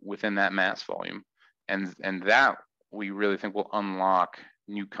within that mass volume. And that we really think will unlock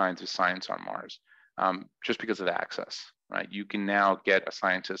new kinds of science on Mars, just because of access, right? You can now get a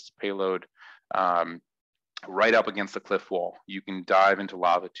scientist's payload right up against the cliff wall. You can dive into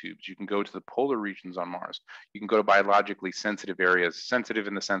lava tubes. You can go to the polar regions on Mars. You can go to biologically sensitive areas, sensitive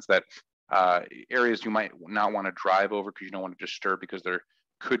in the sense that areas you might not want to drive over because you don't want to disturb, because there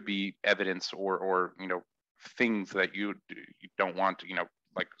could be evidence or things that you don't want to,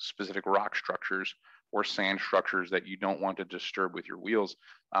 like specific rock structures or sand structures that you don't want to disturb with your wheels.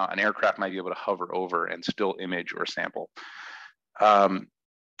 An aircraft might be able to hover over and still image or sample.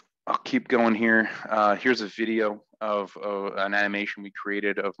 I'll keep going here. Here's a video of an animation we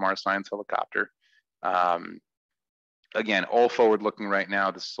created of Mars Science Helicopter. Again, all forward-looking right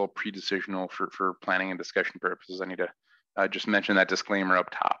now. This is all pre-decisional for planning and discussion purposes. I need to just mention that disclaimer up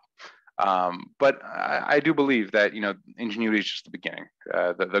top. But I do believe that Ingenuity is just the beginning.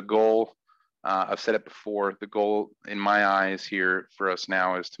 The goal, I've said it before, the goal in my eyes here for us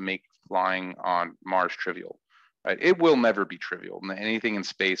now is to make flying on Mars trivial. Right? It will never be trivial. Anything in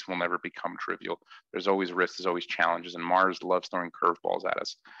space will never become trivial. There's always risks, there's always challenges, and Mars loves throwing curveballs at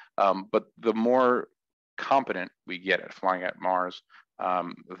us. But the more competent we get at flying at Mars,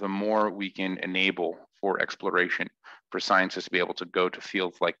 the more we can enable for exploration, for scientists to be able to go to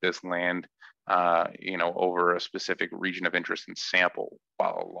fields like this, land, over a specific region of interest and sample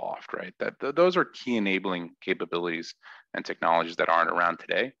while aloft, right? Those are key enabling capabilities and technologies that aren't around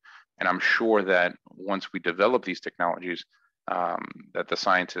today. And I'm sure that once we develop these technologies, that the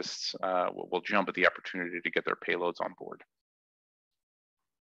scientists will jump at the opportunity to get their payloads on board.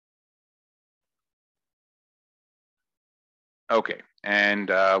 Okay, and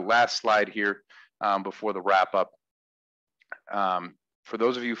last slide here before the wrap up. For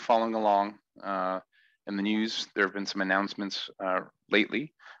those of you following along in the news, there have been some announcements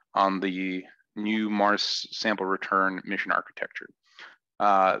lately on the new Mars sample return mission architecture.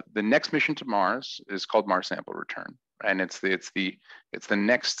 The next mission to Mars is called Mars Sample Return, and it's the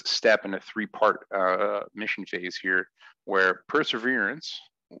next step in a 3-part mission phase here, where Perseverance,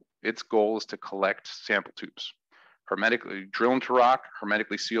 its goal is to collect sample tubes, hermetically drill them to rock,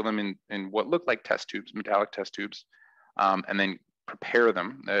 hermetically seal them in what look like test tubes, metallic test tubes, and then prepare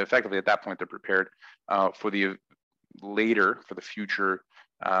them. Effectively, at that point, they're prepared for the future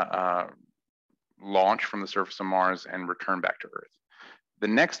launch from the surface of Mars and return back to Earth. The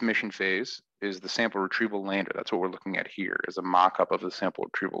next mission phase is the sample retrieval lander. That's what we're looking at here, is a mock-up of the sample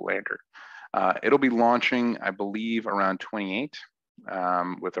retrieval lander. It'll be launching, I believe, around 28,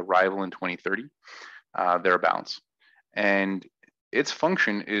 with arrival in 2030, thereabouts. And its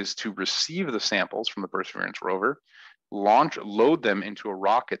function is to receive the samples from the Perseverance rover, load them into a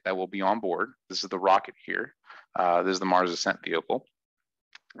rocket that will be on board. This is the rocket here. This is the Mars Ascent Vehicle.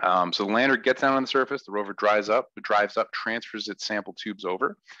 So the lander gets down on the surface, the rover drives up, transfers its sample tubes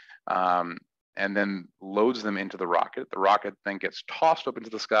over, and then loads them into the rocket. The rocket then gets tossed up into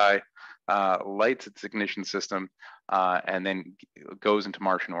the sky, lights its ignition system, and then goes into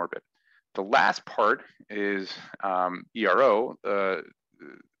Martian orbit. The last part is ERO,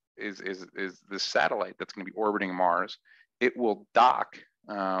 is this satellite that's going to be orbiting Mars. It will dock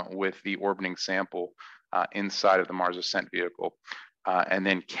with the orbiting sample inside of the Mars Ascent Vehicle, and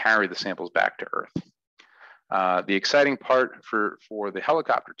then carry the samples back to Earth. The exciting part for the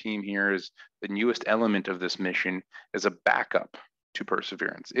helicopter team here is the newest element of this mission is a backup to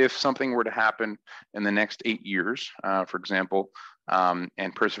Perseverance. If something were to happen in the next 8 years, for example,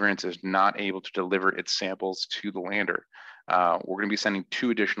 and Perseverance is not able to deliver its samples to the lander, we're going to be sending 2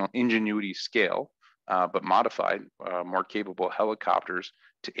 additional Ingenuity scale, but modified, more capable helicopters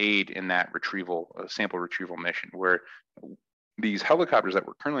to aid in that sample retrieval mission, where these helicopters that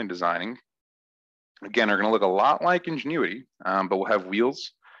we're currently designing, again, are going to look a lot like Ingenuity, but will have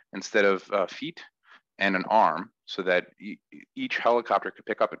wheels instead of feet and an arm, so that each helicopter could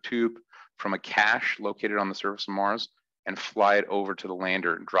pick up a tube from a cache located on the surface of Mars and fly it over to the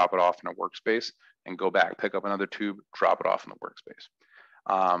lander and drop it off in a workspace, and go back, pick up another tube, drop it off in the workspace.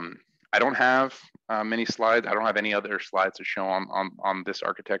 I don't have many slides. I don't have any other slides to show on this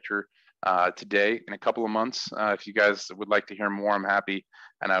architecture today. In a couple of months, if you guys would like to hear more, I'm happy,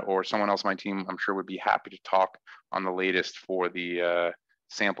 or someone else on my team, I'm sure would be happy to talk on the latest for the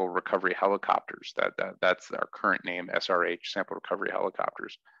sample recovery helicopters. That's our current name, SRH, sample recovery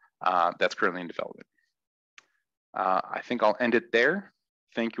helicopters. That's currently in development. I think I'll end it there.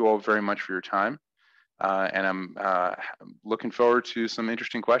 Thank you all very much for your time. And I'm looking forward to some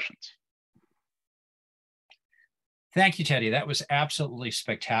interesting questions. Thank you, Teddy. That was absolutely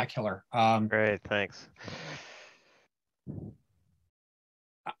spectacular. Great, thanks.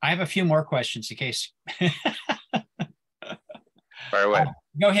 I have a few more questions in case. Fire away.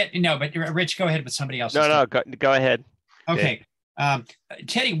 Go ahead. No, but Rich, go ahead with somebody else. No, go ahead. Okay.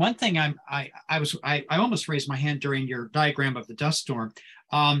 Teddy, one thing I almost raised my hand during your diagram of the dust storm.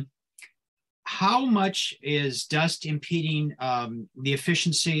 How much is dust impeding the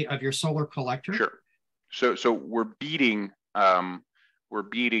efficiency of your solar collector? Sure. So we're beating the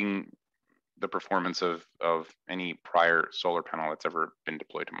performance of any prior solar panel that's ever been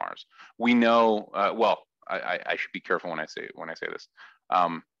deployed to Mars. We know. Well, I should be careful when I say this.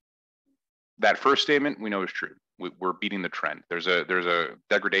 That first statement we know is true. We're beating the trend. There's a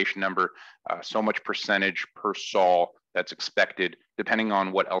degradation number, so much percentage per sol that's expected, depending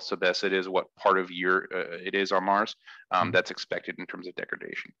on what Elsebes it is, what part of year it is on Mars, that's expected in terms of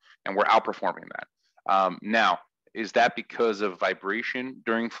degradation, and we're outperforming that. Now, is that because of vibration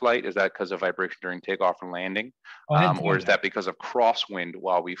during flight? Is that because of vibration during takeoff and landing? Or is that because of crosswind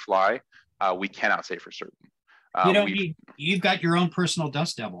while we fly? We cannot say for certain. You don't need, you've got your own personal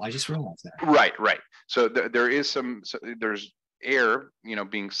dust devil. I just realized that. Right. So there is there's air,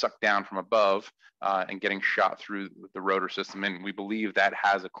 being sucked down from above and getting shot through the rotor system, and we believe that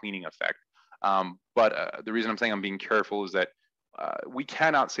has a cleaning effect. But the reason I'm saying I'm being careful is that we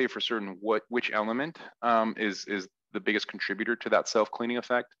cannot say for certain which element is the biggest contributor to that self-cleaning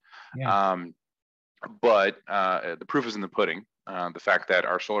effect. Yeah. But the proof is in the pudding. The fact that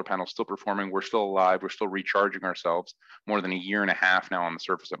our solar panel is still performing, we're still alive, we're still recharging ourselves more than a year and a half now on the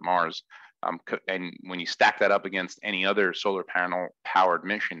surface of Mars. And when you stack that up against any other solar panel powered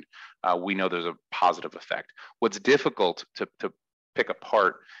mission, we know there's a positive effect. What's difficult to pick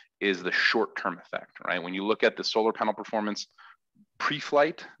apart is the short-term effect, right? When you look at the solar panel performance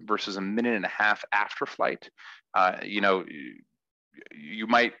pre-flight versus a minute and a half after flight, you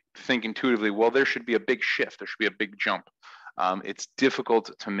might think intuitively, well, there should be a big shift, there should be a big jump. It's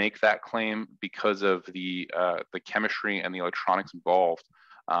difficult to make that claim because of the chemistry and the electronics involved,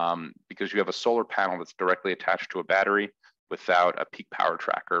 because you have a solar panel that's directly attached to a battery without a peak power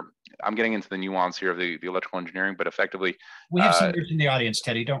tracker. I'm getting into the nuance here of the electrical engineering, but effectively, we have some in the audience,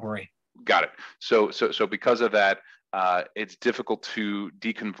 Teddy. Don't worry. Got it. So because of that, it's difficult to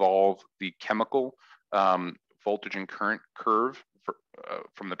deconvolve the chemical voltage and current curve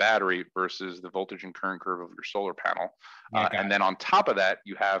from the battery versus the voltage and current curve of your solar panel. And then on top of that,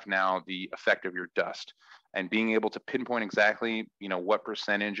 you have now the effect of your dust, and being able to pinpoint exactly, what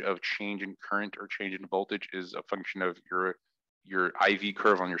percentage of change in current or change in voltage is a function of your IV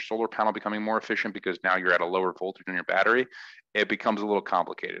curve on your solar panel becoming more efficient because now you're at a lower voltage in your battery. It becomes a little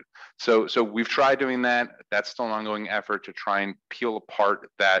complicated. So we've tried doing that. That's still an ongoing effort to try and peel apart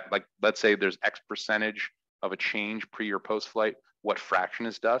that, like, let's say there's X percentage of a change pre or post flight. What fraction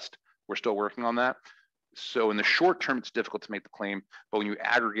is dust? We're still working on that. So in the short term, it's difficult to make the claim, but when you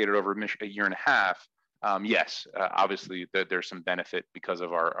aggregate it over a year and a half, yes, obviously there's some benefit because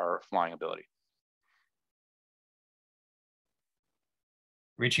of our flying ability.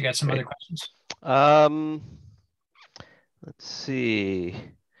 Rich, you got some other questions? Let's see.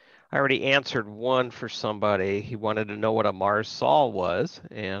 I already answered one for somebody. He wanted to know what a Mars sol was,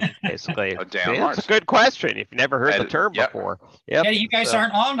 and basically, it's a good question. If you've never heard the term before, yeah, you guys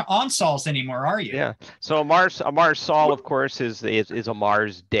aren't on sols anymore, are you? Yeah. So a Mars sol, of course, is a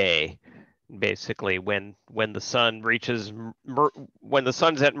Mars day. Basically, when the sun reaches when the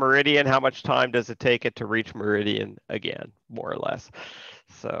sun's at meridian, how much time does it take it to reach meridian again, more or less?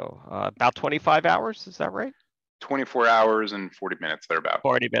 So about 25 hours. Is that right? 24 hours and 40 minutes, thereabout.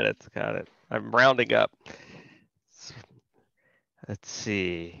 40 minutes, got it. I'm rounding up. Let's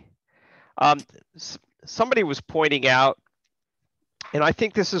see. Somebody was pointing out, and I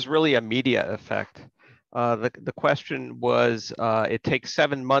think this is really a media effect. The question was, it takes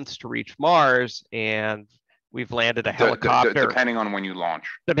 7 months to reach Mars, and we've landed a helicopter. Depending on when you launch.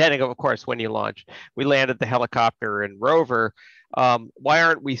 Depending, of course, when you launch. We landed the helicopter and rover. Why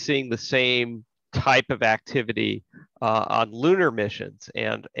aren't we seeing the same type of activity on lunar missions?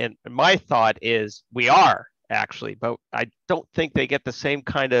 And my thought is we are actually, but I don't think they get the same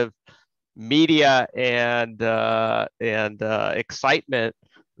kind of media and excitement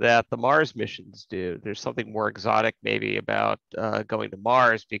that the Mars missions do. There's something more exotic maybe about going to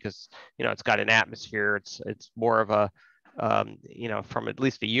Mars because it's got an atmosphere. It's more of a from at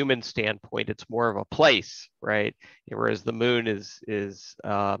least a human standpoint, it's more of a place, right? Whereas the moon is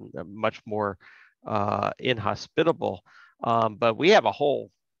much more inhospitable. But we have a whole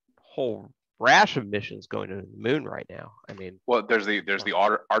rash of missions going to the moon right now. I mean, well, there's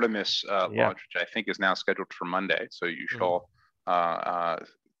the Artemis Yeah. launch, which I think is now scheduled for Monday. So you should all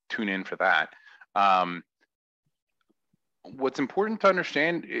tune in for that. What's important to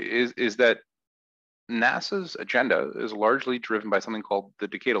understand is that NASA's agenda is largely driven by something called the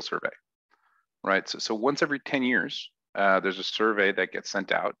Decadal Survey, right? So once every 10 years, there's a survey that gets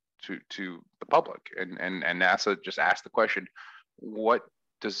sent out to the public, and NASA just asks the question, what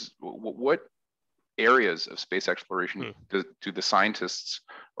areas of space exploration do the scientists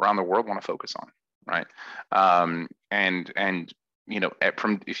around the world want to focus on, right? And you know,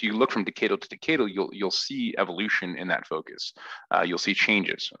 if you look from decadal to decadal, you'll see evolution in that focus. You'll see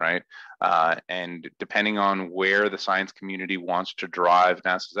changes, right? And depending on where the science community wants to drive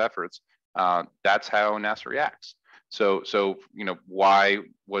NASA's efforts, that's how NASA reacts. So you know, why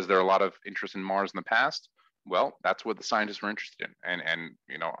was there a lot of interest in Mars in the past? Well, that's what the scientists were interested in, and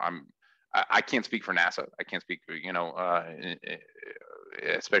you know, I can't speak for NASA. I can't speak, you know,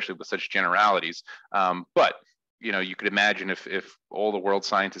 especially with such generalities. But you know, you could imagine if all the world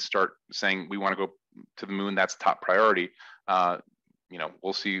scientists start saying we want to go to the moon, that's top priority. You know,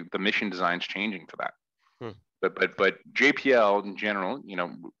 we'll see the mission designs changing for that. But JPL in general, you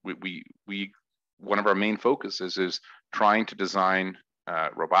know, we one of our main focuses is trying to design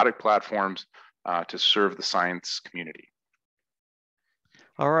robotic platforms to serve the science community.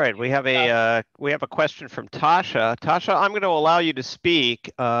 All right, we have a question from Tasha. Tasha, I'm going to allow you to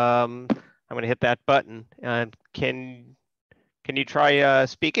speak. I'm going to hit that button. Can you try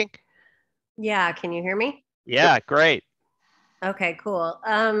speaking? Yeah, can you hear me? Yeah, great. Okay, cool.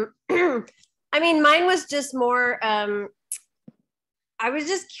 I mean, mine was just more. I was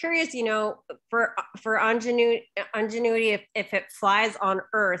just curious, you know, for Ingenuity, if it flies on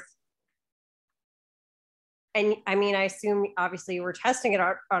Earth. And I mean, I assume obviously you were testing it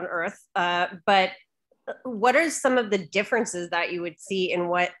on Earth, but what are some of the differences that you would see in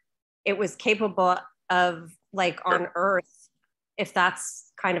what it was capable of, like on Earth, if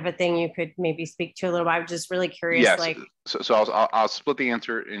that's kind of a thing you could maybe speak to a little bit? I'm just really curious. Yes. Like, so I'll split the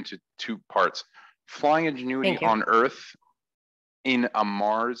answer into two parts. Flying Ingenuity on Earth in a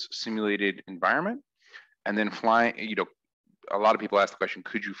Mars simulated environment, and then flying, you know, a lot of people ask the question,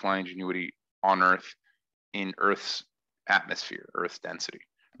 could you fly Ingenuity on Earth in Earth's atmosphere, Earth's density,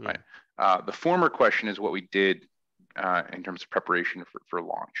 right? The former question is what we did in terms of preparation for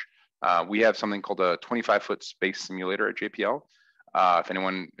launch. We have something called a 25-foot space simulator at JPL.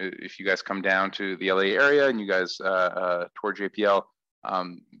 If you guys come down to the LA area and you guys tour JPL,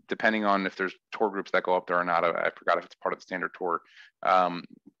 depending on if there's tour groups that go up there or not, I forgot if it's part of the standard tour,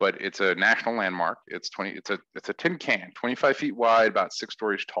 but it's a national landmark. It's a tin can, 25 feet wide, about 6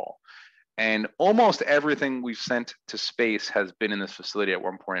 stories tall. And almost everything we've sent to space has been in this facility at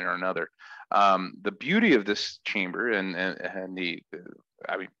one point or another. The beauty of this chamber and the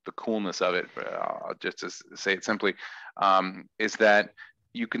coolness of it, just to say it simply, is that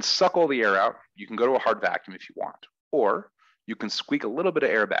you can suck all the air out. You can go to a hard vacuum if you want, or you can squeak a little bit of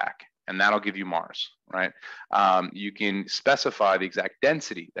air back, and that'll give you Mars, right? You can specify the exact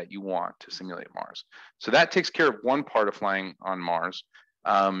density that you want to simulate Mars. So that takes care of one part of flying on Mars.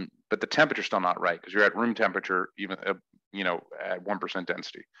 But the temperature's still not right because you're at room temperature, even you know, at 1%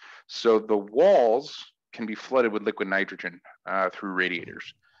 density. So the walls can be flooded with liquid nitrogen through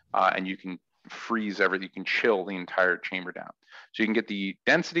radiators, and you can freeze everything. You can chill the entire chamber down, so you can get the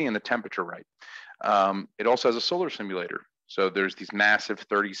density and the temperature right. It also has a solar simulator. So there's these massive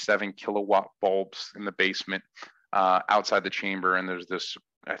 37 kilowatt bulbs in the basement outside the chamber, and there's this,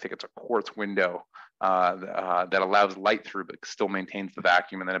 I think it's a quartz window that allows light through but still maintains the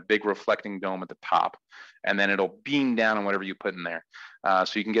vacuum, and then a big reflecting dome at the top, and then it'll beam down on whatever you put in there.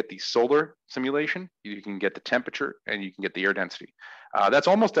 So you can get the solar simulation, you can get the temperature, and you can get the air density. That's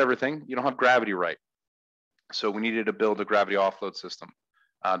almost everything. You don't have gravity right. So we needed to build a gravity offload system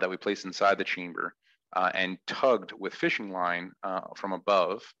that we placed inside the chamber and tugged with fishing line from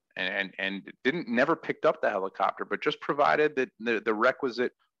above, and never picked up the helicopter, but just provided the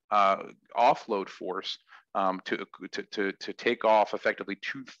requisite offload force to take off effectively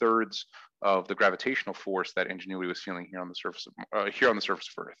 2/3 of the gravitational force that Ingenuity was feeling here on the surface of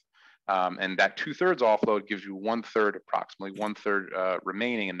Earth. And that 2/3 offload gives you approximately one third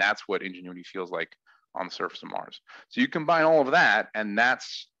remaining, and that's what Ingenuity feels like on the surface of Mars. So you combine all of that, and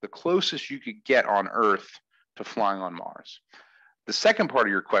that's the closest you could get on Earth to flying on Mars. The second part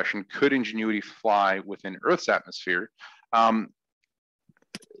of your question, could Ingenuity fly within Earth's atmosphere?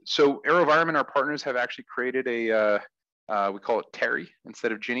 So AeroVironment, our partners, have actually created we call it Terry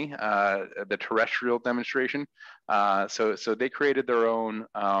instead of Ginny, the terrestrial demonstration. So they created their own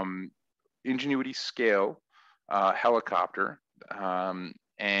Ingenuity scale helicopter, and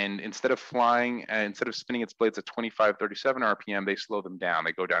instead of spinning its blades at 2537 RPM, they slow them down.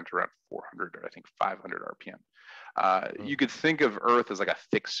 They go down to around 400 or I think 500 RPM. You could think of Earth as like a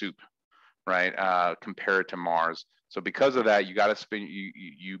thick soup, right? Compared to Mars. So because of that, you got to spin.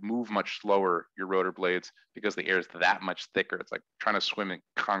 You move much slower your rotor blades because the air is that much thicker. It's like trying to swim in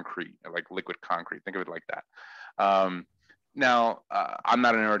concrete, like liquid concrete. Think of it like that. Now, I'm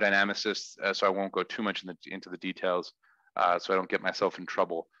not an aerodynamicist, so I won't go too much into the details, so I don't get myself in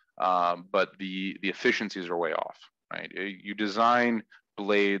trouble. But the efficiencies are way off, right? You design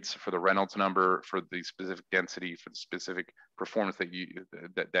blades for the Reynolds number, for the specific density, for the specific performance that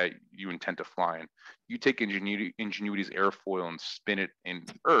you intend to fly in. You take Ingenuity's airfoil and spin it in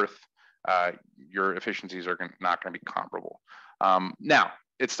Earth, your efficiencies are not going to be comparable. Now,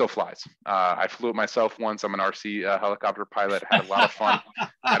 it still flies. I flew it myself once. I'm an RC helicopter pilot. Had a lot of fun.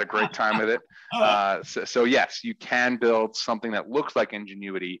 Had a great time with it. So yes, you can build something that looks like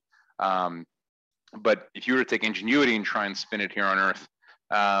Ingenuity. But if you were to take Ingenuity and try and spin it here on Earth,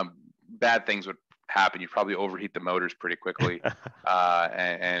 bad things would happen. You'd probably overheat the motors pretty quickly,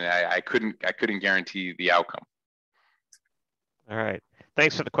 and I couldn't guarantee the outcome. All right.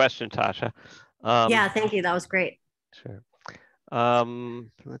 Thanks for the question, Tasha. Yeah, thank you. That was great. Sure.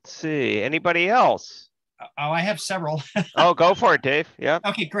 Let's see. Anybody else? Oh, I have several. Oh, go for it, Dave. Yeah.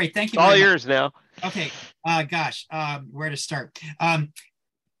 Okay, great. Thank you. It's all yours now. Okay. Gosh, where to start?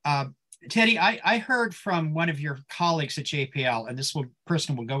 Teddy, I heard from one of your colleagues at JPL, and this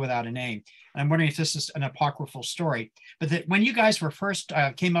person will go without a name. I'm wondering if this is an apocryphal story, but that when you guys were first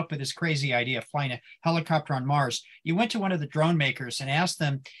came up with this crazy idea of flying a helicopter on Mars, you went to one of the drone makers and asked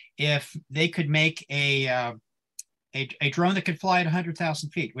them if they could make a drone that could fly at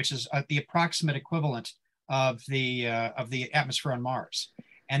 100,000 feet, which is the approximate equivalent of the atmosphere on Mars.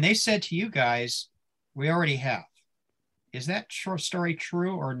 And they said to you guys, we already have. Is that short story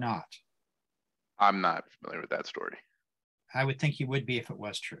true or not? I'm not familiar with that story. I would think you would be if it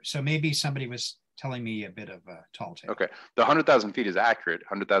was true. So maybe somebody was telling me a bit of a tall tale. Okay, the 100,000 feet is accurate.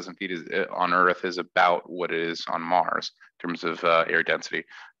 100,000 feet is on Earth is about what it is on Mars in terms of air density,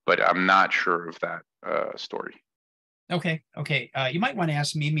 but I'm not sure of that story. Okay. You might want to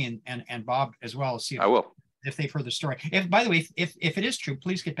ask Mimi and Bob as well. See if, I will. If they've heard the story. By the way, if it is true,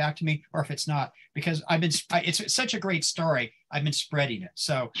 please get back to me, or if it's not, because it's such a great story. I've been spreading it,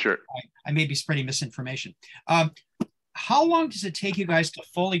 so sure. I may be spreading misinformation. How long does it take you guys to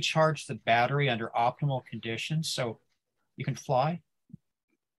fully charge the battery under optimal conditions so you can fly?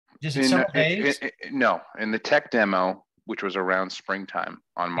 Is it several days? No. In the tech demo, which was around springtime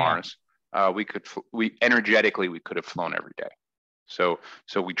on Mars, we could have flown every day. So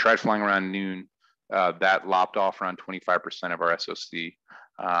we tried flying around noon. That lopped off around 25% of our SOC.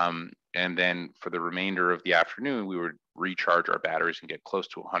 And then for the remainder of the afternoon, we would recharge our batteries and get close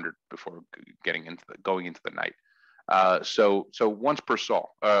to 100 before going into the night. So once per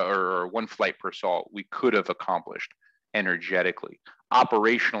sol, or one flight per sol, we could have accomplished energetically.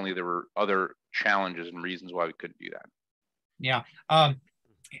 Operationally, there were other challenges and reasons why we couldn't do that. Yeah.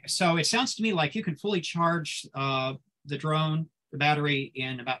 So it sounds to me like you can fully charge the battery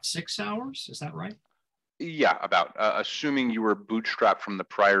in about 6 hours. Is that right? Yeah, about assuming you were bootstrapped from the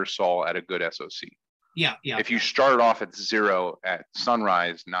prior sol at a good SOC. Yeah. If you started off at 0 at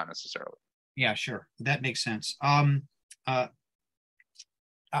sunrise, not necessarily. Yeah, sure. That makes sense. As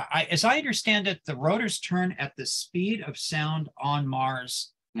I understand it, the rotors turn at the speed of sound on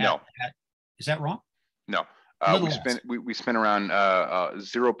Mars. No. Is that wrong? No. We spin around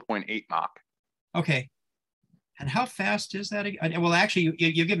 0.8 Mach. Okay. And how fast is that? Well, actually,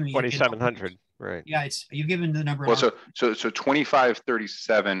 you've given me 2,700, right? Yeah, you've given the number. Well, so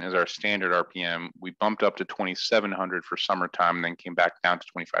 2537 is our standard RPM. We bumped up to 2,700 for summertime, and then came back down to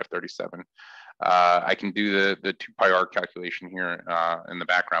 2537. I can do the 2 pi r calculation here in the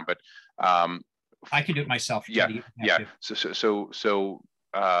background, but I can do it myself. Yeah. So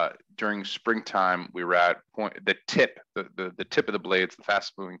during springtime, we were at the tip of the blades, the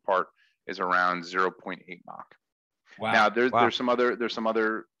fastest moving part is around 0.8 Mach. Wow. Now there's some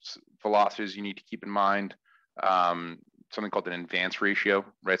other velocities you need to keep in mind. Something called an advance ratio,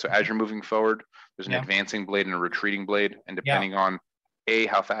 right? So as you're moving forward, there's an advancing blade and a retreating blade, and depending on A,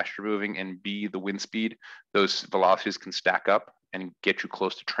 how fast you're moving, and B, the wind speed, those velocities can stack up and get you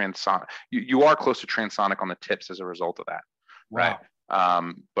close to transonic. You are close to transonic on the tips as a result of that, right?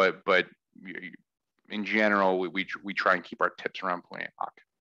 But in general, we try and keep our tips around 0.8 Mach.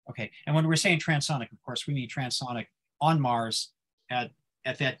 Okay, and when we're saying transonic, of course, we mean transonic on Mars at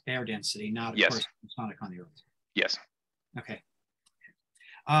that air density, not of course transonic on the Earth. Yes. Okay.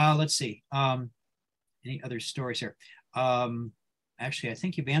 Let's see. Any other stories here? Actually, I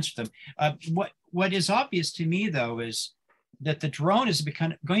think you've answered them. What is obvious to me though is that the drone is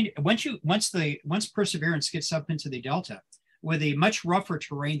going to, once Perseverance gets up into the Delta with a much rougher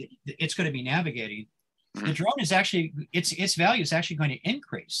terrain that it's going to be navigating, the drone is actually, its value is actually going to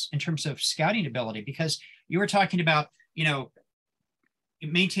increase in terms of scouting ability, because you were talking about,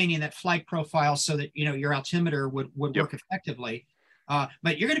 maintaining that flight profile so that, your altimeter would work effectively.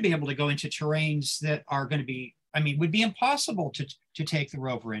 But you're going to be able to go into terrains that are going to be, would be impossible to take the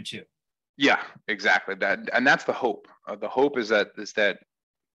rover into. Yeah, exactly. And that's the hope. The hope is that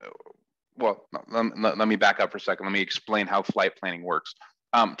well, let me back up for a second. Let me explain how flight planning works.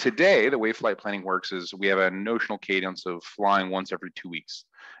 Today, the way flight planning works is we have a notional cadence of flying once every 2 weeks.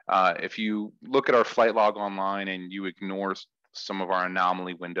 If you look at our flight log online and you ignore some of our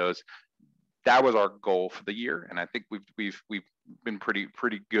anomaly windows, that was our goal for the year, and I think we've been pretty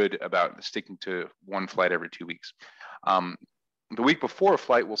good about sticking to one flight every 2 weeks. The week before a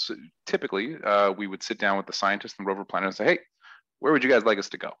flight, typically we would sit down with the scientists and rover planner and say, hey, where would you guys like us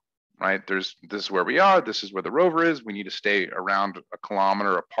to go? Right? This is where we are. This is where the rover is. We need to stay around a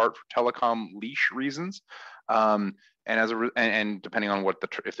kilometer apart for telecom leash reasons, and depending on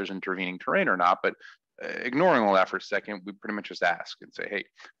if there's intervening terrain or not. But ignoring all that for a second, we pretty much just ask and say, hey,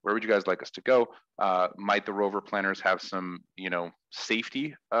 where would you guys like us to go? Might the rover planners have some,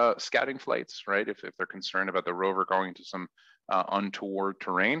 safety scouting flights, right? If they're concerned about the rover going to some untoward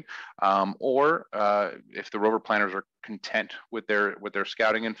terrain, or if the rover planners are content with their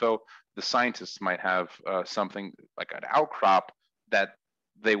scouting info, the scientists might have something like an outcrop that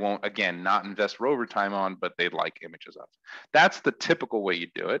they won't, again, not invest rover time on, but they'd like images of. That's the typical way you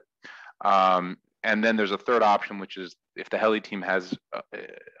do it. And then there's a third option, which is if the heli team has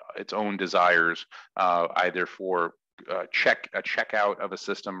its own desires, either for a checkout of a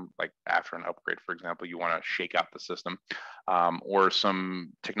system, like after an upgrade, for example, you want to shake out the system, or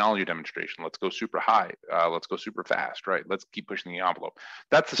some technology demonstration. Let's go super high. Let's go super fast, right? Let's keep pushing the envelope.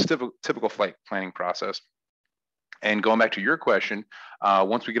 That's the typical flight planning process. And going back to your question,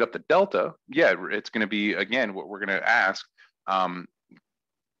 once we get up the Delta, yeah, it's going to be, again, what we're going to ask.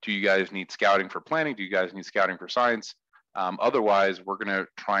 Do you guys need scouting for planning? Do you guys need scouting for science? Otherwise, we're going to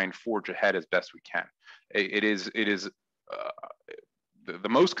try and forge ahead as best we can. It is the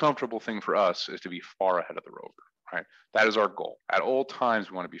most comfortable thing for us is to be far ahead of the rover, right? That is our goal. At all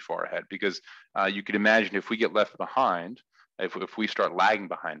times, we want to be far ahead, because you could imagine if we get left behind, if we start lagging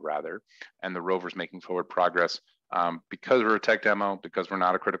behind rather, and the rover's making forward progress, because we're a tech demo, because we're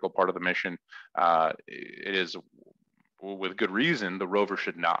not a critical part of the mission, it is, with good reason, the rover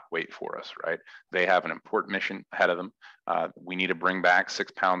should not wait for us, right? They have an important mission ahead of them. We need to bring back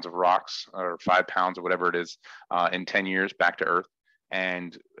 6 pounds of rocks, or 5 pounds, or whatever it is, in 10 years back to Earth.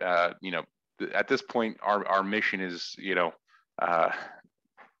 And, at this point, our mission is, I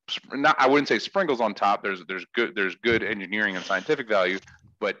wouldn't say sprinkles on top. There's good engineering and scientific value,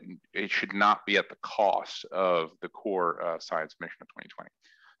 but it should not be at the cost of the core science mission of 2020.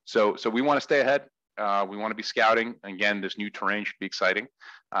 So we want to stay ahead. We want to be scouting. Again, this new terrain should be exciting,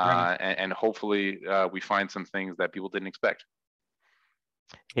 and hopefully we find some things that people didn't expect.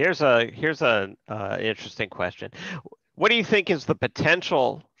 Here's an interesting question. What do you think is the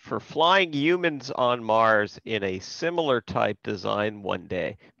potential for flying humans on Mars in a similar type design one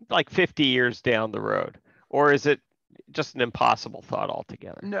day, like 50 years down the road? Or is it just an impossible thought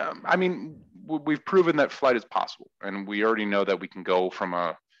altogether? No, we've proven that flight is possible, and we already know that we can go from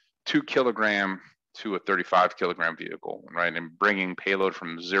a 2 kilogram to a 35 kilogram vehicle, right? And bringing payload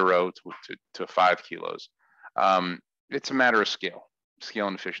from 0 to 5 kilos. It's a matter of scale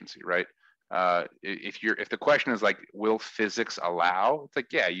and efficiency, right? If the question is like, will physics allow? It's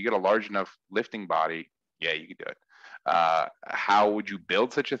like, yeah, you get a large enough lifting body, yeah, you can do it. How would you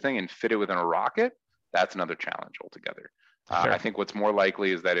build such a thing and fit it within a rocket? That's another challenge altogether. Sure. I think what's more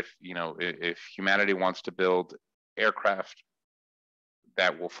likely is that if humanity wants to build aircraft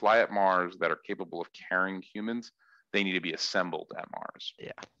that will fly at Mars that are capable of carrying humans, they need to be assembled at Mars.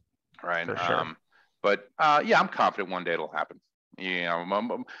 Yeah, right. For sure. But I'm confident one day it'll happen.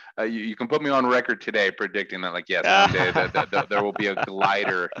 You can put me on record today predicting that, like, yes, one day that there will be a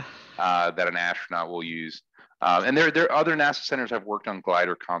glider that an astronaut will use. And there are other NASA centers have worked on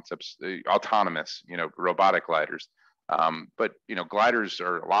glider concepts, autonomous, robotic gliders. But gliders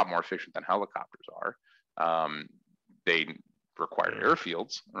are a lot more efficient than helicopters are. They require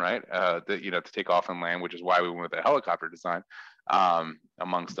airfields, right? To take off and land, which is why we went with the helicopter design,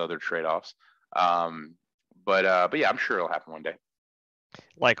 amongst other trade-offs. But yeah, I'm sure it'll happen one day.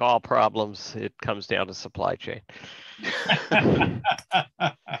 Like all problems, it comes down to supply chain.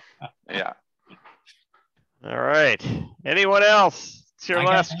 Yeah. All right. Anyone else? It's your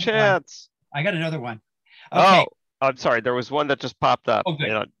last chance. I got another one. Okay. Oh, I'm sorry. There was one that just popped up. Oh,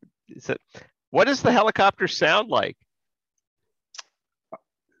 good. What does the helicopter sound like?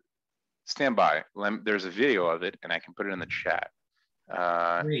 Stand by. There's a video of it, and I can put it in the chat.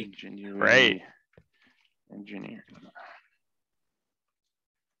 Ingenuity. Great. Engineering.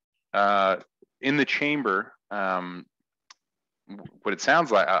 In the chamber, what it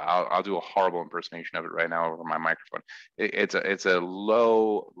sounds like, I'll do a horrible impersonation of it right now over my microphone. It's a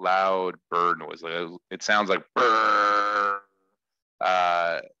low, loud bird noise. It sounds like brrr.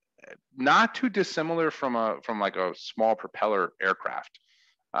 Not too dissimilar from like a small propeller aircraft.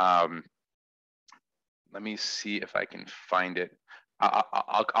 Let me see if I can find it.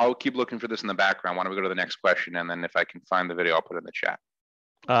 I'll keep looking for this in the background. Why don't we go to the next question, and then if I can find the video, I'll put it in the chat.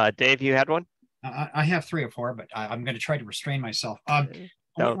 Dave, you had one? I have 3 or 4, but I'm going to try to restrain myself.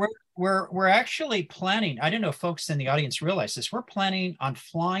 No. We're actually planning. I don't know if folks in the audience realize this. We're planning on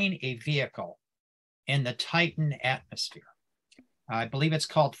flying a vehicle in the Titan atmosphere. I believe it's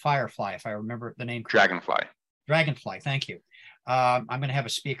called Firefly, if I remember the name correctly. Dragonfly. Thank you. I'm going to have a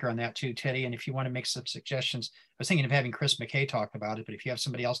speaker on that too, Teddy. And if you want to make some suggestions, I was thinking of having Chris McKay talk about it, but if you have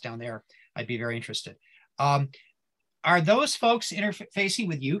somebody else down there, I'd be very interested. Are those folks interfacing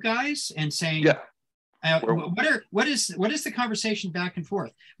with you guys and saying, what is the conversation back and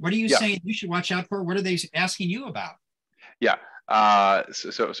forth? What are you saying you should watch out for? What are they asking you about? Yeah.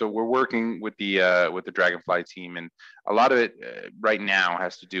 So we're working with the Dragonfly team, and a lot of it right now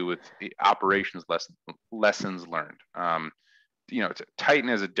has to do with the operations lessons learned. Titan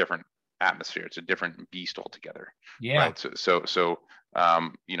is a different atmosphere. It's a different beast altogether. Yeah. Right? So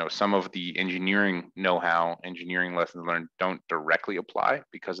some of the engineering know-how, engineering lessons learned don't directly apply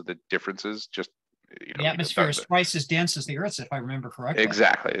because of the differences. Just the atmosphere is twice as dense as the Earth's, if I remember correctly.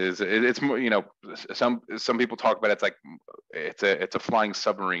 Exactly. It's more. Some people talk about it's like it's a flying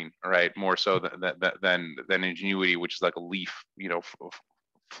submarine, right? More so than Ingenuity, which is like a leaf,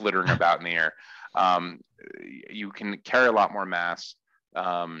 flittering about in the air. You can carry a lot more mass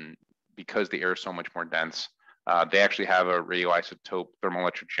because the air is so much more dense. They actually have a radioisotope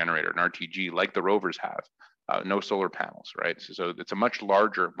thermoelectric generator, an RTG, like the rovers have. No solar panels, right? So it's a much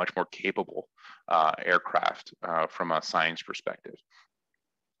larger, much more capable aircraft from a science perspective.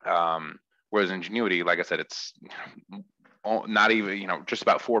 Whereas Ingenuity, like I said, it's not even, just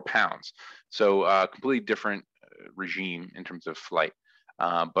about 4 pounds. So completely different regime in terms of flight.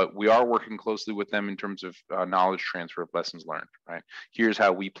 But we are working closely with them in terms of knowledge transfer of lessons learned, right? Here's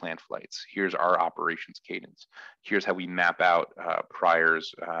how we plan flights. Here's our operations cadence. Here's how we map out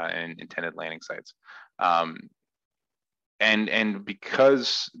priors and intended landing sites. And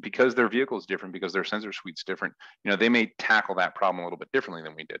because their vehicle is different, because their sensor suite's different, they may tackle that problem a little bit differently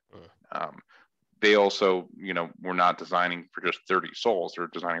than we did. They also, we're not designing for just 30 souls. They're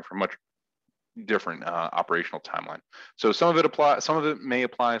designing for much different operational timeline. So some of it may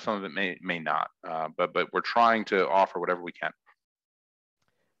apply, some of it may not. But we're trying to offer whatever we can.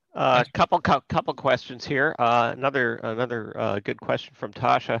 Couple questions here. Another good question from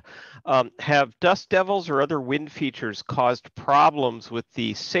Tasha. Have dust devils or other wind features caused problems with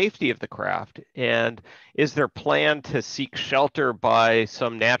the safety of the craft? And is there plan to seek shelter by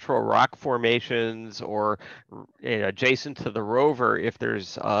some natural rock formations or adjacent to the rover if there's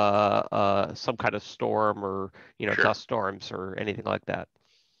some kind of storm or Sure. dust storms or anything like that?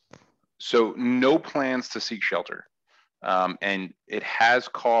 So no plans to seek shelter. And it has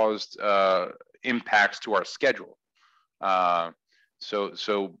caused impacts to our schedule.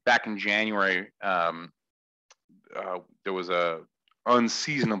 So back in January, there was a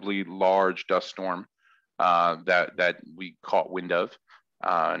unseasonably large dust storm that we caught wind of.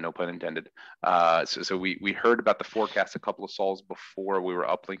 No pun intended. So we heard about the forecast a couple of sols before we were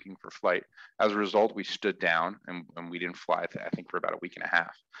uplinking for flight. As a result, we stood down and we didn't fly, I think, for about a week and a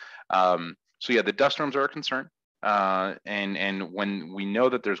half. So yeah, the dust storms are a concern. And when we know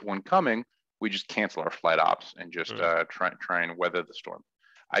that there's one coming, we just cancel our flight ops and just try and weather the storm.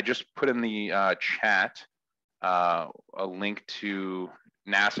 I just put in the chat a link to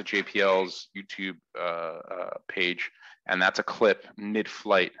NASA JPL's YouTube page, and that's a clip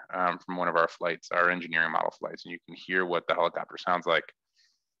mid-flight from one of our flights, our engineering model flights, and you can hear what the helicopter sounds like.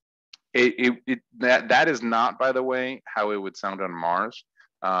 That is not, by the way, how it would sound on Mars.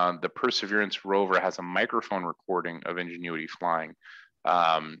 The Perseverance rover has a microphone recording of Ingenuity flying.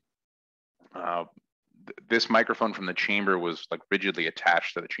 This microphone from the chamber was like rigidly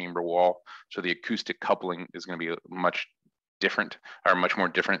attached to the chamber wall, so the acoustic coupling is going to be much different, or much more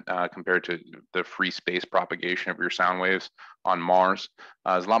different compared to the free space propagation of your sound waves on Mars.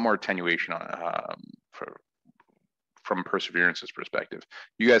 There's a lot more attenuation from Perseverance's perspective.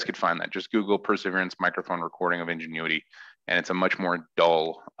 You guys could find that. Just Google Perseverance microphone recording of Ingenuity, and it's a much more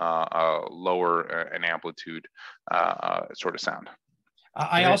dull, lower in amplitude sort of sound.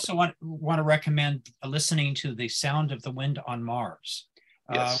 I also want to recommend listening to The Sound of the Wind on Mars,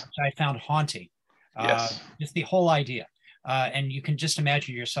 Yes. which I found haunting. Yes. Just the whole idea. And you can just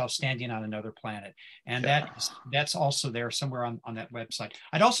imagine yourself standing on another planet. And that's also there somewhere on that website.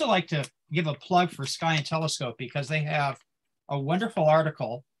 I'd also like to give a plug for Sky and Telescope, because they have a wonderful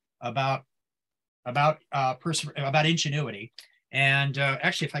article about Ingenuity. And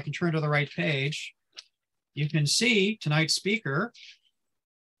actually, if I can turn to the right page, you can see tonight's speaker.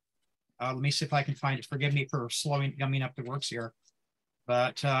 Let me see if I can find it. Forgive me for gumming up the works here.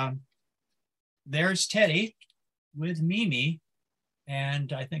 But there's Teddy with Mimi,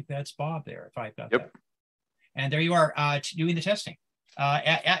 and I think that's Bob there, if I've got that. And there you are doing the testing.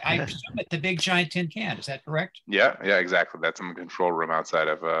 I presume at the big giant tin can. Is that correct? Yeah, exactly. That's in the control room outside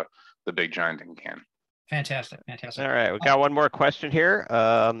of the big giant tin can. Fantastic. All right, we got one more question here.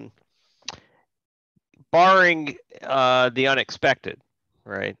 Barring the unexpected,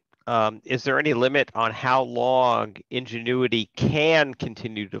 right? Is there any limit on how long Ingenuity can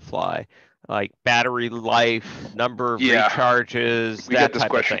continue to fly? Like battery life, number of recharges, that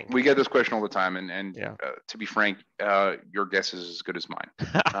type of thing. We get this question all the time, and to be frank, your guess is as good as mine.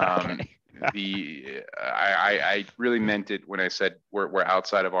 I really meant it when I said we're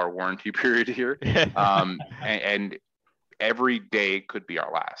outside of our warranty period here, and every day could be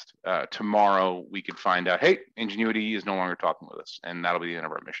our last. Tomorrow we could find out, hey, Ingenuity is no longer talking with us, and that'll be the end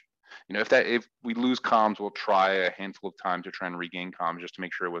of our mission. You know, if we lose comms, we'll try a handful of times to try and regain comms just to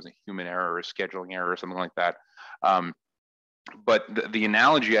make sure it wasn't a human error or a scheduling error or something like that. But the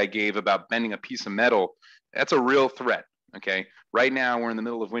analogy I gave about bending a piece of metal, that's a real threat. Okay, right now we're in the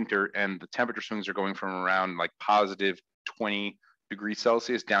middle of winter, and the temperature swings are going from around like positive 20 degrees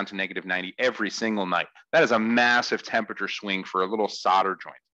Celsius down to negative 90 every single night. That is a massive temperature swing for a little solder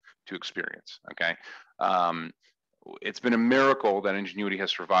joint to experience. Okay. It's been a miracle that Ingenuity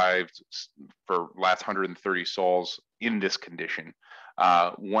has survived for last 130 sols in this condition.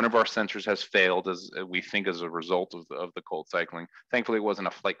 One of our sensors has failed, as we think, as a result of the cold cycling. Thankfully, it wasn't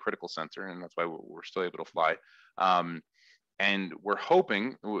a flight critical sensor, and that's why we're still able to fly. And we're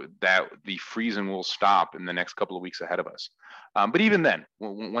hoping that the freezing will stop in the next couple of weeks ahead of us. But even then,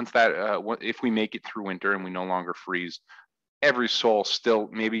 once that, if we make it through winter and we no longer freeze, every sol still,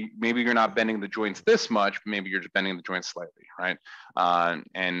 maybe you're not bending the joints this much, but maybe you're just bending the joints slightly, right?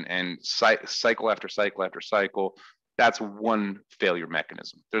 And cycle after cycle after cycle, that's one failure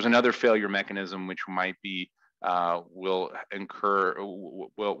mechanism. There's another failure mechanism which might be will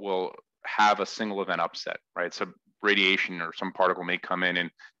have a single event upset, right? So radiation or some particle may come in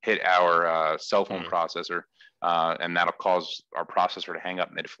and hit our cell phone processor, and that'll cause our processor to hang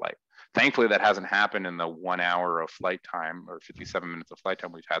up mid-flight. Thankfully, that hasn't happened in the 1 hour of flight time or 57 minutes of flight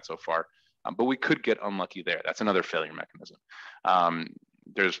time we've had so far, but we could get unlucky there. That's another failure mechanism.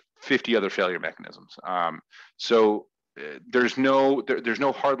 There's 50 other failure mechanisms. So there's no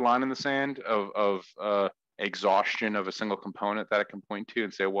hard line in the sand of exhaustion of a single component that I can point to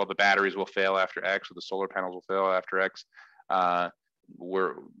and say, well, the batteries will fail after X or the solar panels will fail after X.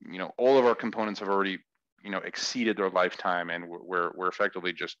 We're, all of our components have already, exceeded their lifetime, and we're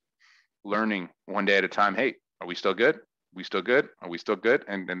effectively just learning one day at a time. Hey, are we still good? Are we still good? Are we still good?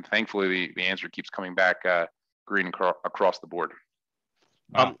 And then thankfully the answer keeps coming back green across the board.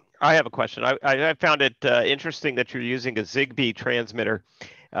 I have a question. I found it interesting that you're using a Zigbee transmitter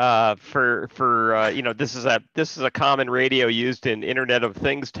for this is a common radio used in Internet of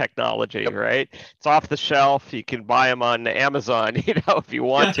Things technology, right? It's off the shelf. You can buy them on Amazon, if you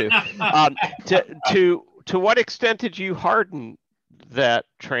want to. To what extent did you harden that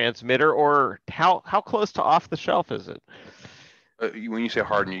transmitter, or how close to off the shelf is it? When you say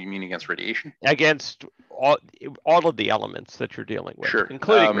harden, you mean against radiation? Against all of the elements that you're dealing with, sure,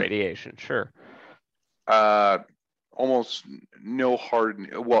 including radiation. Sure. Almost no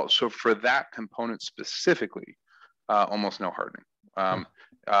hardening. Well, so for that component specifically, almost no hardening.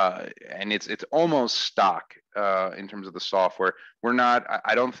 And it's almost stock in terms of the software.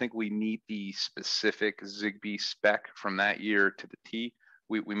 I don't think we need the specific Zigbee spec from that year to the T.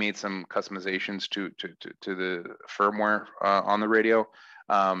 We made some customizations to the firmware on the radio,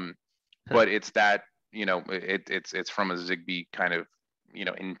 but it's that it's from a Zigbee kind of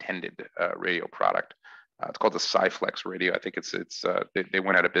intended radio product. It's called the Cyflex radio. I think they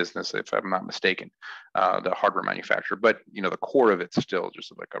went out of business, if I'm not mistaken, the hardware manufacturer. But the core of it's still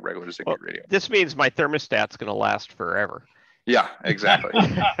just like a regular Zigbee radio. This means my thermostat's going to last forever. Yeah, exactly.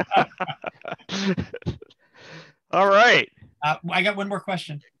 All right. I got one more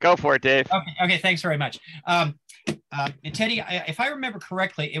question. Go for it, Dave. Okay, thanks very much. Teddy, if I remember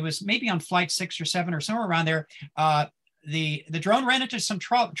correctly, it was maybe on flight 6 or 7 or somewhere around there. The drone ran into some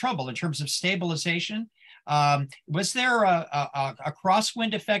trouble in terms of stabilization. Was there a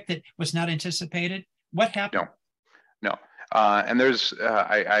crosswind effect that was not anticipated? What happened? No. And there's,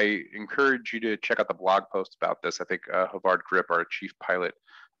 I encourage you to check out the blog post about this. I think Havard Grip, our chief pilot,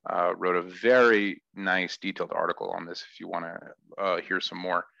 wrote a very nice detailed article on this if you want to hear some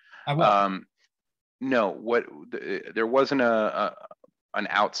more. I will. No, there wasn't an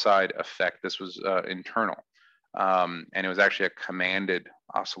outside effect. This was internal. And it was actually a commanded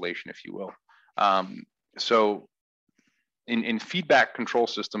oscillation, if you will. So in feedback control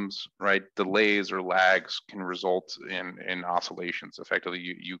systems, right, delays or lags can result in oscillations. Effectively,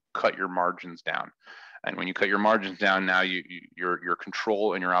 you cut your margins down. And when you cut your margins down, now your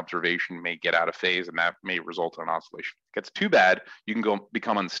control and your observation may get out of phase, and that may result in an oscillation. If it gets too bad, you can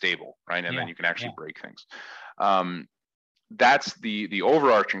become unstable, right? And then you can actually break things. That's the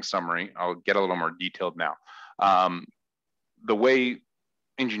overarching summary. I'll get a little more detailed now. The way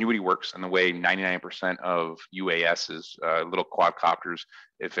Ingenuity works and the way 99% of UASs, little quadcopters,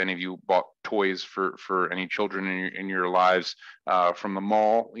 if any of you bought toys for any children in your lives from the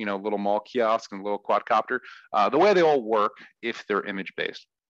mall, little mall kiosk and little quadcopter, the way they all work, if they're image based,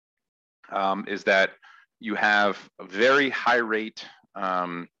 is that you have a very high rate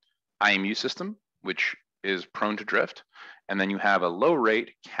IMU system, which is prone to drift, and then you have a low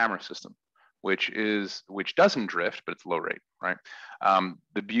rate camera system, which doesn't drift, but it's low rate, right?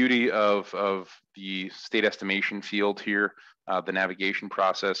 The beauty of the state estimation field here, the navigation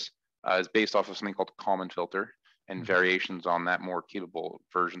process, is based off of something called Kalman filter, and variations on that more capable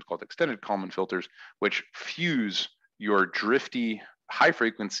versions called extended Kalman filters, which fuse your drifty high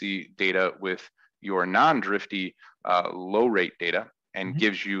frequency data with your non-drifty low rate data, and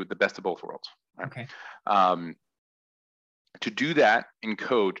gives you the best of both worlds. Right? Okay. To do that in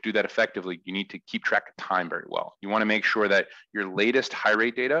code, to do that effectively, you need to keep track of time very well. You want to make sure that your latest high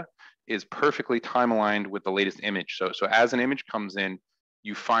rate data is perfectly time aligned with the latest image. So as an image comes in,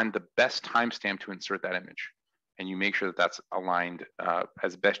 you find the best timestamp to insert that image, and you make sure that that's aligned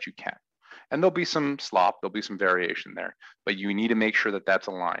as best you can. And there'll be some slop, there'll be some variation there, but you need to make sure that that's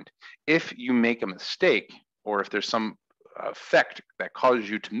aligned. If you make a mistake, or if there's some effect that causes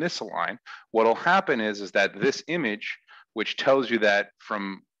you to misalign, what'll happen is that this image, which tells you that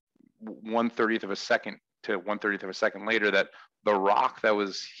from 1/30th of a second to 1/30th of a second later, that the rock that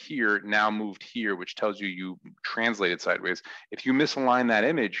was here now moved here, which tells you translated sideways. If you misalign that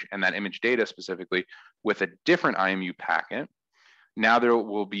image and that image data specifically with a different IMU packet, now there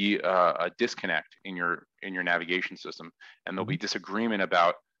will be a disconnect in your navigation system, and there'll be disagreement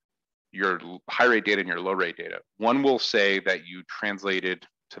about your high rate data and your low rate data. One will say that you translated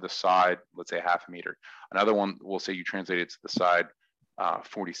to the side, let's say 0.5 meter. Another one will say you translated to the side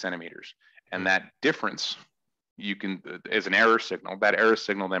 40 centimeters. And that difference, is an error signal. That error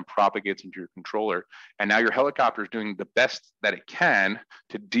signal then propagates into your controller. And now your helicopter is doing the best that it can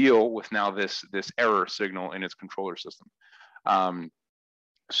to deal with now this error signal in its controller system.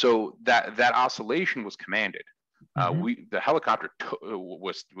 So that oscillation was commanded. The helicopter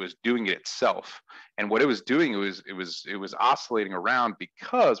was doing it itself, and what it was doing, it was oscillating around,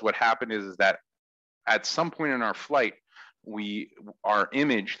 because what happened is that at some point in our flight, our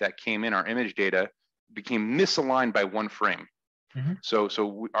image that came in, our image data, became misaligned by 1 frame. So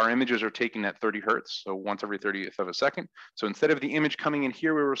our images are taken at 30 hertz, so once every 30th of a second. So instead of the image coming in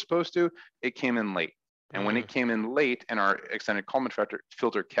here we were supposed to, it came in late. And when it came in late, and our extended Kalman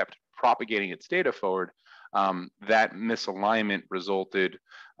filter kept propagating its data forward, that misalignment resulted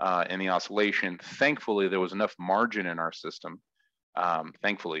in the oscillation. Thankfully, there was enough margin in our system,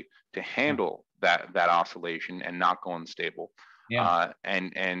 thankfully, to handle that oscillation and not go unstable.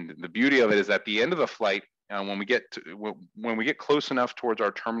 And the beauty of it is, at the end of the flight, when we get close enough towards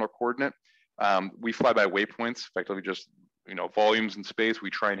our terminal coordinate, we fly by waypoints, effectively just volumes in space. We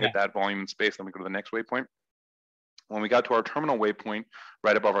try and hit that volume in space, then we go to the next waypoint. When we got to our terminal waypoint,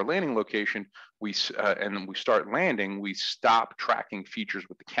 right above our landing location, and then we start landing, we stop tracking features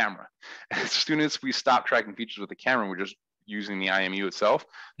with the camera. And as soon as we stop tracking features with the camera, we're just using the IMU itself,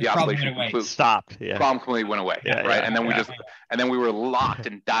 the oscillation completely stopped. Problem completely went away. And then we were locked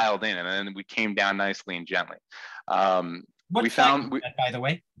and dialed in, and then we came down nicely and gently. What we found, by the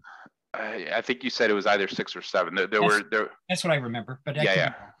way, I think you said it was either 6 or 7. There were there. That's what I remember. But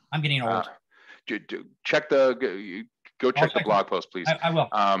Yeah. I'm getting old. Check go check the blog post, please. I will.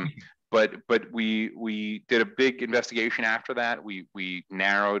 But we did a big investigation after that. We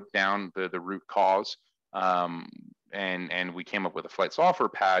narrowed down the root cause, and we came up with a flight software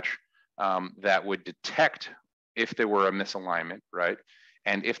patch that would detect if there were a misalignment, right?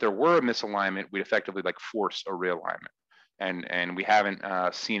 And if there were a misalignment, we'd effectively like force a realignment. And we haven't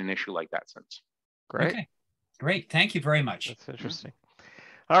seen an issue like that since. Great. Okay. Great. Thank you very much. That's interesting.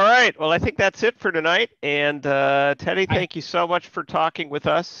 All right. Well, I think that's it for tonight. And Teddy, thank you so much for talking with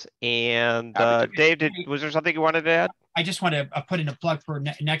us. And Dave, was there something you wanted to add? I just want to put in a plug for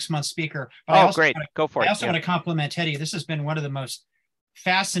next month's speaker. But great. Go for it. I also want to compliment Teddy. This has been one of the most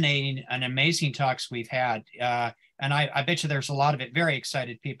fascinating and amazing talks we've had. And I bet you there's a lot of it very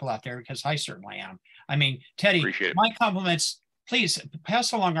excited people out there, because I certainly am. I mean, Teddy, my compliments. Please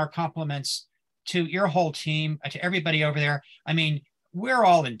pass along our compliments to your whole team, to everybody over there. I mean, we're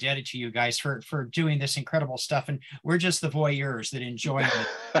all indebted to you guys for doing this incredible stuff, and we're just the voyeurs that enjoy it.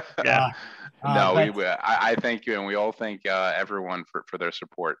 I thank you, and we all thank everyone for their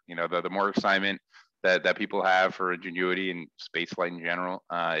support. You know, the more excitement that people have for Ingenuity and spaceflight in general,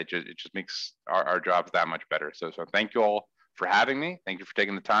 it just makes our jobs that much better. So thank you all for having me. Thank you for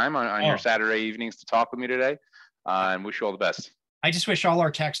taking the time on your Saturday evenings to talk with me today, and wish you all the best. I just wish all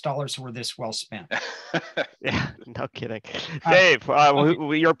our tax dollars were this well spent. Yeah, no kidding. Dave,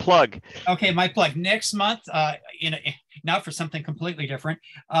 your plug. Okay, my plug. Next month, now for something completely different.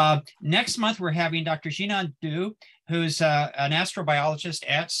 Next month, we're having Dr. Jinan Du, who's an astrobiologist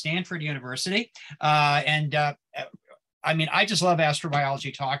at Stanford University. I mean, I just love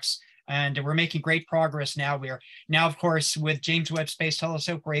astrobiology talks. And we're making great progress now. Now, of course, with James Webb Space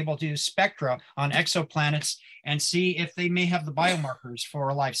Telescope, we're able to do spectra on exoplanets and see if they may have the biomarkers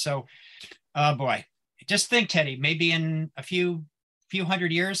for life. So, boy, just think, Teddy, maybe in a few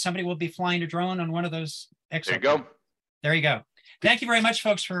hundred years, somebody will be flying a drone on one of those exoplanets. There you go. There you go. Thank you very much,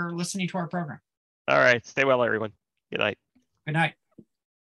 folks, for listening to our program. All right. Stay well, everyone. Good night. Good night.